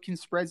also can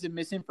spread some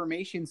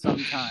misinformation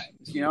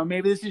sometimes.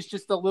 Maybe this is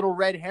just a little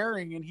red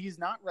herring and he's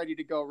not ready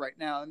to go right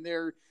now. And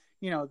they're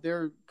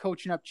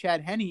coaching up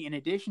Chad Henne in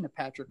addition to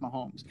Patrick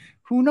Mahomes.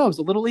 Who knows?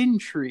 A little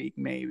intrigue,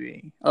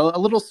 maybe. A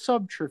little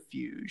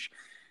subterfuge.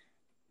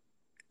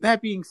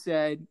 That being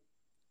said,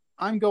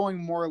 I'm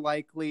going more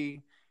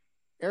likely.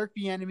 Eric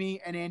Bieniemy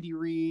and Andy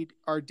Reid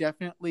are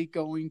definitely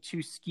going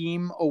to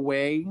scheme a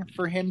way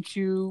for him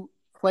to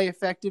play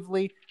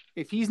effectively.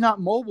 If he's not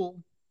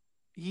mobile,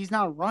 he's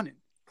not running,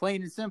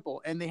 plain and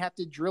simple. And they have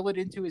to drill it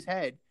into his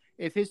head.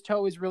 If his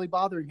toe is really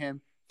bothering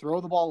him,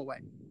 throw the ball away.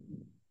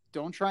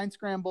 Don't try and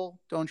scramble.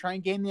 Don't try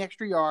and gain the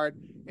extra yard.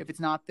 If it's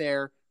not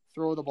there,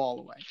 throw the ball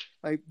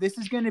away. This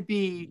is going to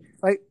be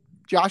like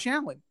Josh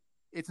Allen.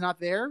 It's not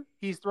there.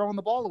 He's throwing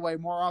the ball away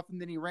more often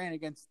than he ran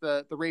against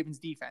the Ravens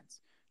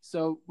defense.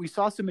 So we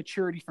saw some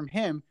maturity from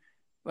him.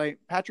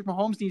 Patrick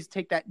Mahomes needs to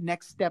take that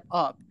next step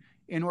up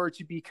in order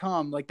to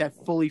become that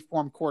fully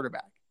formed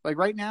quarterback.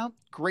 Right now,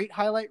 great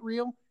highlight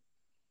reel.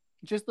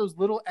 Just those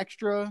little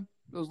extra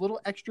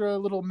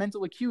little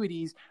mental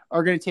acuities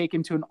are going to take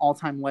him to an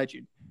all-time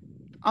legend.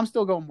 I'm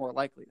still going more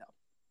likely,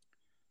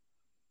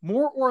 though.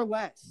 More or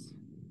less,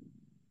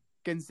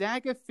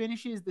 Gonzaga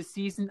finishes the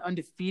season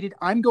undefeated.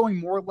 I'm going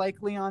more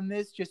likely on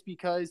this just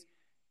because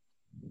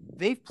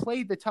they've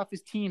played the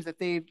toughest teams that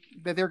they're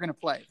going to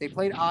play. They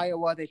played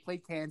Iowa, they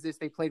played Kansas,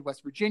 they played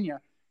West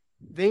Virginia.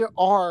 They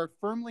are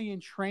firmly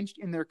entrenched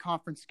in their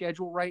conference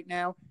schedule right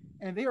now,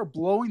 and they are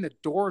blowing the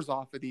doors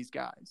off of these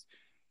guys.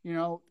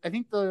 I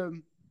think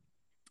the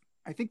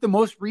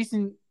most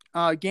recent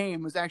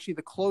game was actually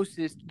the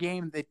closest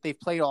game that they've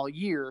played all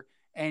year,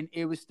 and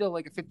it was still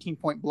a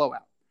 15-point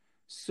blowout.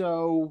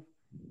 So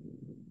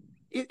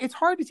it's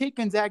hard to take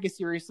Gonzaga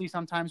seriously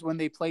sometimes when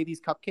they play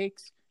these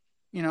cupcakes.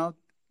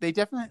 they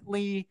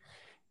definitely,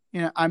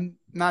 I'm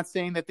not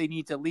saying that they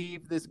need to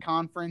leave this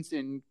conference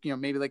and,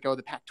 maybe like go to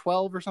the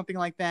Pac-12 or something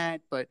like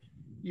that, but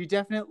you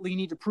definitely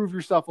need to prove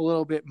yourself a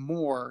little bit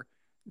more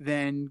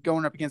than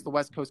going up against the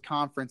West Coast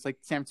Conference like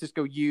San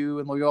Francisco U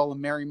and Loyola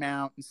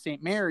Marymount and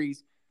St.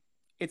 Mary's.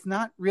 It's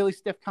not really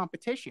stiff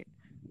competition.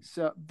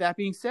 So that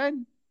being said,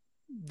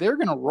 they're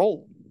going to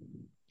roll.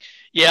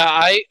 Yeah,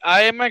 I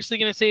am actually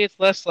going to say it's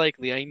less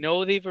likely. I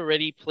know they've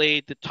already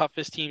played the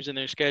toughest teams in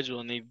their schedule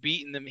and they've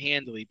beaten them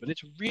handily, but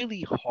it's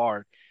really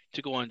hard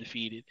to go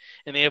undefeated.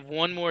 And they have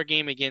one more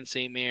game against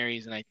St.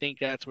 Mary's, and I think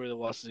that's where the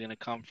loss is going to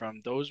come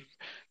from.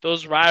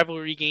 Those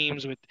rivalry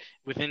games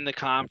within the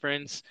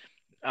conference,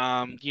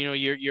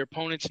 your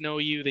opponents know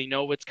you. They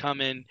know what's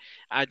coming.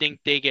 I think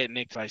they get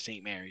nicked by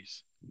St.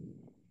 Mary's.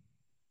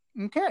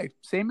 Okay,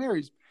 St.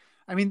 Mary's.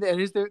 I mean,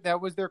 that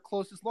was their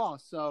closest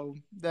loss, so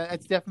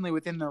that's definitely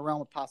within the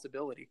realm of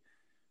possibility.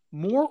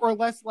 More or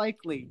less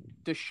likely,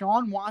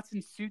 Deshaun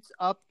Watson suits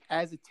up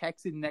as a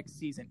Texan next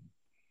season.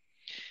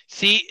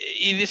 See,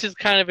 this is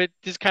kind of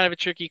a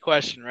tricky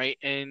question, right?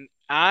 And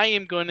I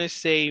am going to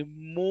say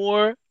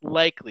more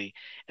likely,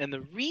 and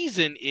the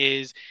reason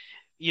is,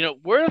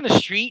 word on the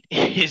street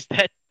is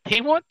that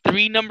they want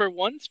 3 number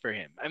ones for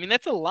him. I mean,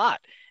 that's a lot,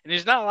 and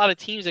there's not a lot of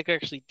teams that could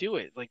actually do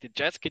it. Like the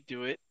Jets could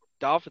do it.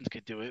 Dolphins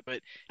could do it, but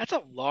that's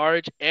a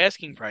large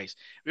asking price.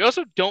 We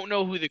also don't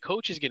know who the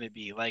coach is going to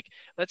be. Like,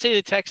 let's say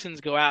the Texans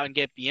go out and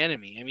get the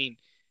enemy. I mean,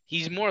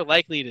 he's more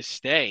likely to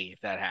stay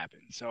if that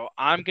happens. So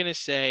I'm going to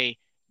say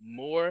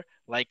more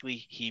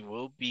likely he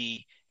will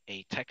be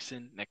a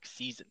Texan next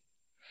season.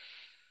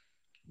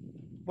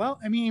 Well,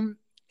 I mean,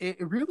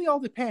 it really all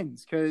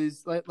depends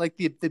because like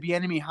the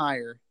Bieniemy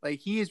hire,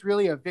 like he is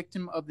really a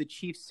victim of the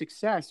Chiefs'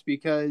 success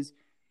because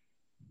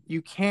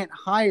you can't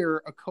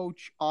hire a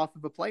coach off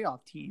of a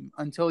playoff team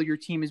until your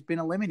team has been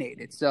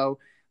eliminated. So,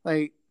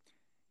 like,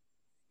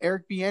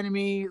 Eric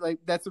Bieniemy, like,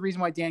 that's the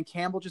reason why Dan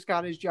Campbell just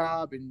got his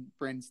job and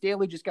Brandon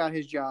Staley just got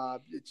his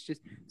job. It's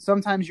just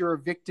sometimes you're a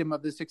victim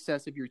of the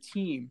success of your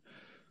team.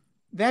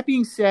 That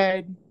being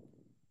said,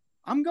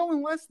 I'm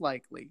going less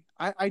likely.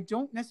 I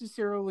don't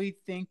necessarily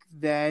think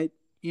that,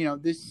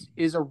 this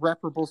is a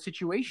reparable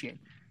situation.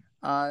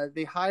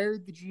 They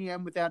hired the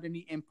GM without any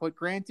input.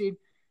 Granted,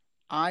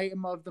 I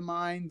am of the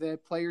mind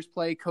that players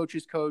play,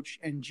 coaches coach,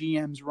 and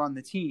GMs run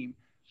the team.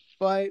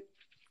 But,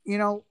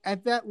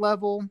 at that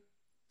level,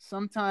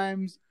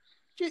 sometimes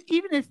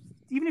even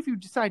if you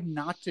decide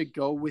not to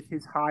go with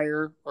his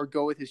hire or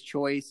go with his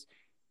choice,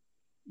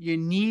 you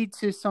need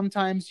to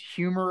sometimes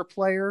humor a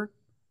player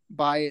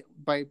by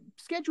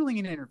scheduling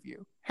an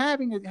interview,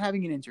 having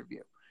an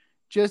interview,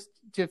 just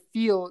to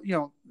feel,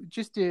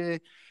 just to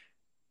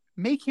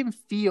make him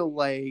feel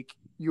like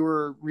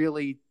you're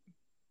really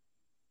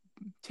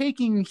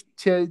taking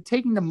to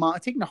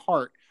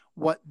heart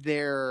what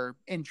their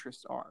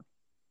interests are.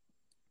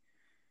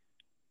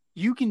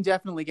 You can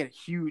definitely get a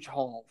huge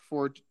haul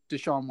for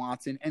Deshaun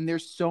Watson, and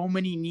there's so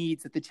many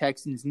needs that the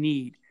Texans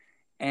need.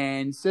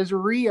 And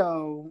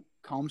Cesario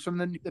comes from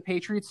the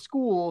Patriots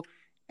school,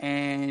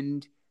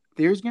 and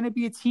there's going to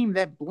be a team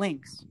that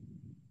blinks,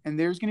 and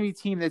there's going to be a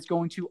team that's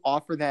going to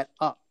offer that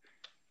up.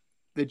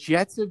 The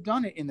Jets have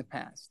done it in the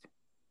past.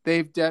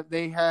 They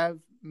have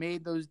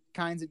made those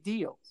kinds of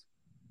deals.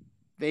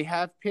 They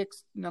have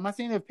picks. I'm not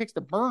saying they have picks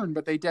to burn,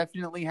 but they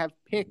definitely have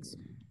picks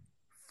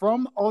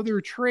from other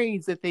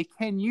trades that they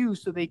can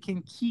use so they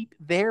can keep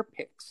their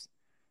picks.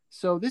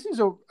 So this is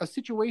a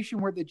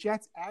situation where the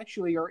Jets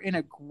actually are in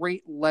a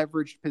great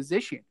leveraged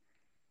position.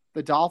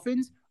 The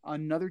Dolphins,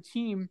 another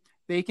team,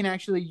 they can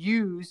actually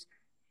use,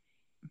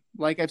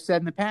 like I've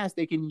said in the past,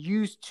 they can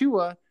use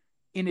Tua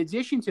in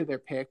addition to their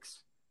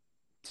picks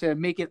to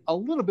make it a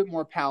little bit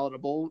more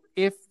palatable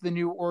if the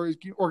new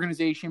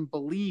organization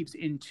believes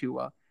in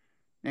Tua.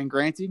 And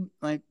granted,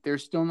 like,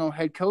 there's still no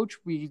head coach.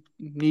 We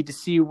need to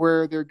see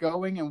where they're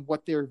going and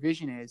what their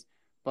vision is.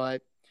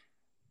 But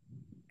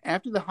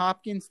after the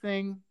Hopkins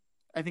thing,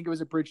 I think it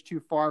was a bridge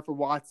too far for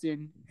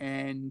Watson,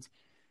 and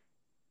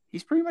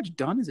he's pretty much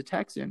done as a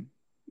Texan.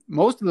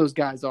 Most of those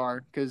guys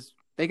are, because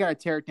they got to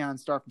tear it down and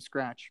start from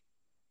scratch.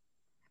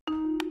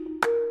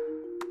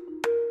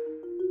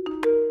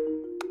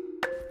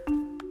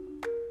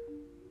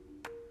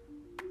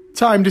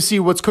 Time to see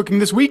what's cooking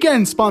this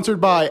weekend,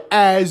 sponsored by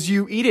As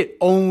You Eat It,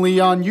 only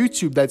on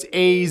YouTube. That's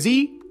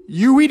A-Z,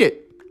 You Eat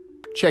It.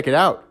 Check it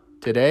out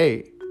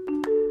today.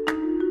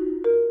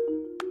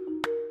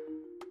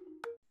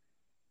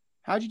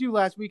 How'd you do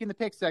last week in the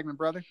pick segment,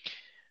 brother?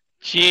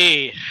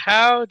 Gee,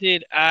 how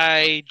did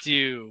I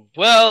do?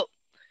 Well,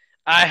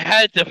 I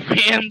had the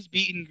Rams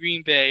beating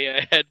Green Bay.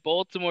 I had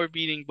Baltimore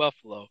beating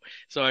Buffalo.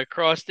 So I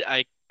crashed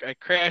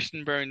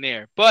and burned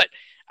there. But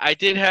I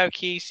did have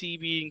KC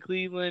beating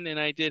Cleveland, and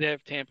I did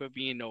have Tampa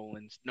beating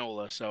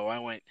Nola. So I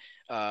went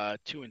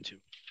 2-2.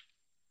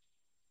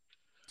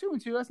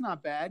 2-2, that's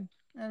not bad.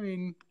 I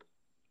mean,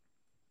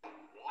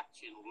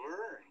 watch and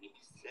learn, he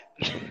said.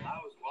 While I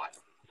was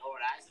watching, you know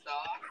what I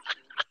saw?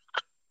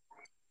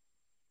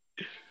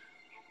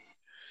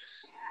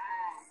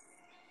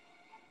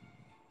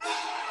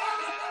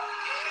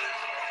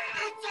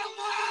 It's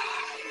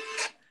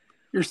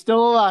You're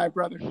still alive,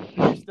 brother.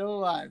 You're still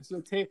alive.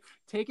 So take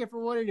it for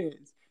what it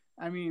is.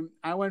 I mean,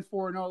 I went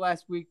 4-0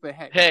 last week, but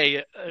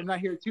hey, I'm not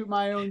here to toot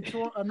my own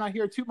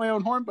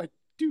horn, but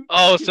dude.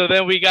 So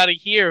then we got to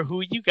hear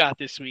who you got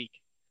this week.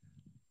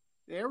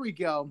 There we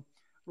go.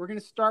 We're going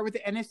to start with the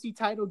NFC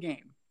title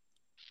game.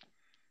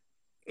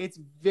 It's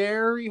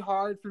very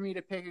hard for me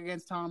to pick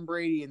against Tom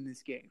Brady in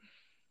this game.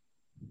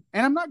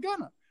 And I'm not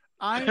gonna.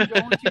 I'm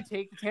going to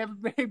take the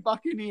Tampa Bay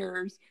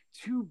Buccaneers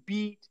to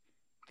beat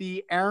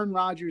the Aaron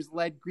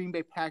Rodgers-led Green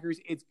Bay Packers.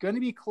 It's going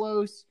to be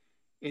close.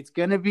 It's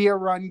going to be a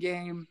run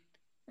game.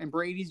 And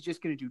Brady's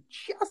just going to do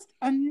just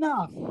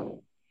enough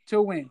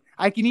to win.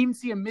 I can even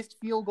see a missed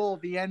field goal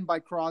at the end by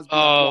Crosby.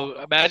 Oh,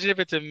 imagine if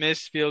it's a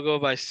missed field goal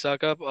by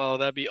Suckup. Oh,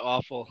 that'd be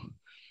awful.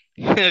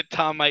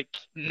 Tom might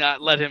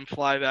not let him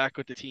fly back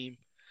with the team.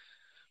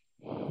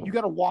 You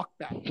got to walk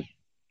back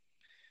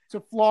to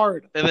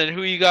Florida. And then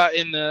who you got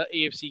in the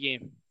AFC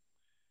game?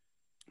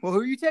 Well, who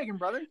are you taking,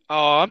 brother?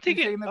 Oh, I'm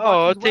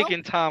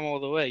taking Tom all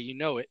the way. You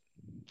know it.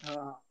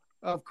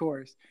 Of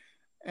course.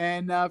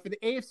 And for the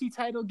AFC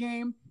title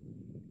game,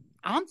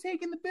 I'm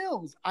taking the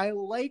Bills. I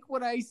like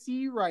what I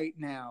see right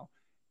now.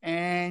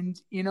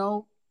 And,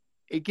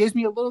 it gives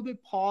me a little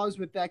bit pause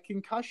with that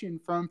concussion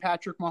from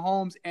Patrick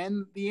Mahomes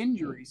and the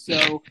injury.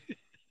 So,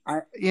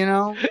 that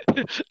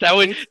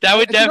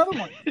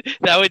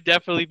would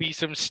definitely be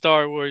some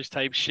Star Wars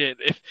type shit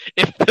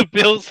if the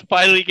Bills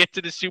finally get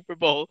to the Super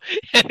Bowl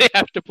and they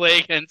have to play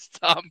against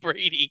Tom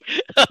Brady.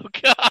 Oh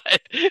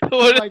God!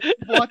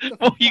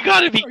 What you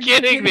got to be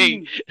kidding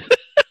me!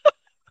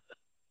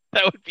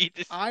 That would be.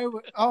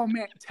 Oh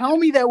man, tell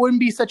me that wouldn't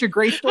be such a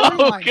great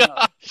storyline. Oh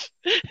gosh,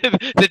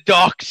 the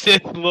Dark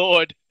Sith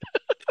Lord.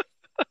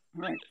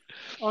 Right.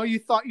 Oh, you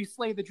thought you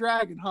slayed the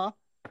dragon, huh?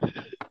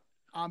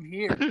 I'm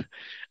here.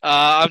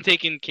 I'm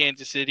taking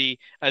Kansas City.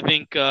 I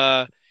think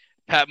Pat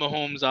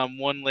Mahomes on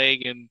one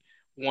leg and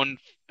one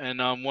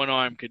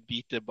arm could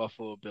beat the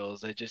Buffalo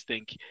Bills. I just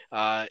think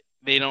the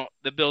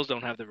Bills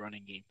don't have the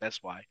running game.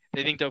 That's why.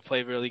 They think they'll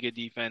play really good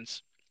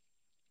defense,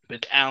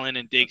 but Allen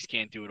and Diggs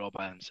can't do it all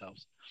by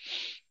themselves.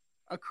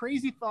 A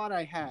crazy thought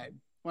I had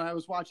when I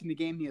was watching the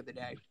game the other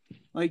day.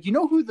 Like, you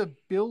know who the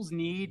Bills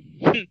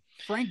need?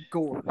 Frank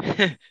Gore.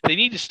 They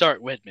need to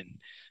start Wedman.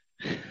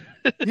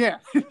 Yeah.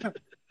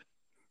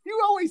 You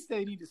always say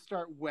they need to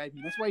start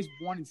Wedman. That's why he's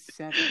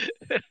 1-7.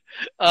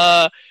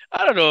 I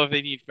don't know if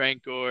they need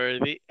Frank Gore.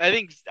 I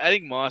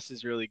think Moss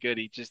is really good.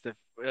 He just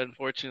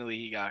unfortunately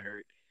he got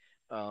hurt.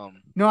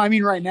 No, I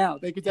mean right now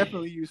they could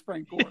definitely use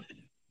Frank Gore.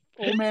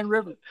 Old Man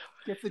River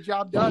gets the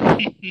job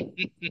done.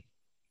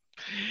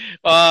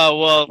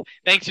 Well,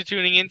 thanks for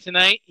tuning in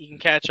tonight. You can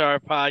catch our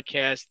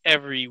podcast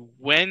every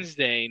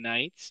Wednesday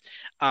nights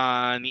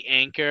on the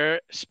Anchor,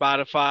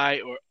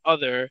 Spotify, or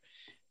other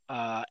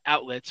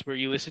outlets where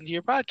you listen to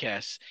your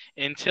podcasts.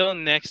 Until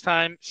next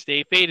time,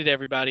 stay faded,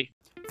 everybody.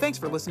 Thanks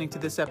for listening to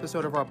this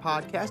episode of our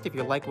podcast. If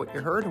you like what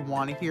you heard and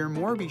want to hear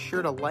more, be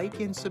sure to like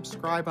and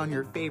subscribe on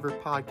your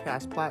favorite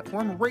podcast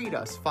platform. Rate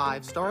us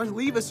 5 stars,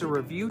 leave us a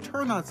review,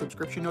 turn on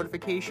subscription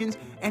notifications,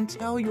 and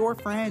tell your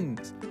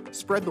friends.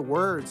 Spread the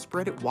word,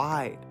 spread it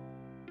wide.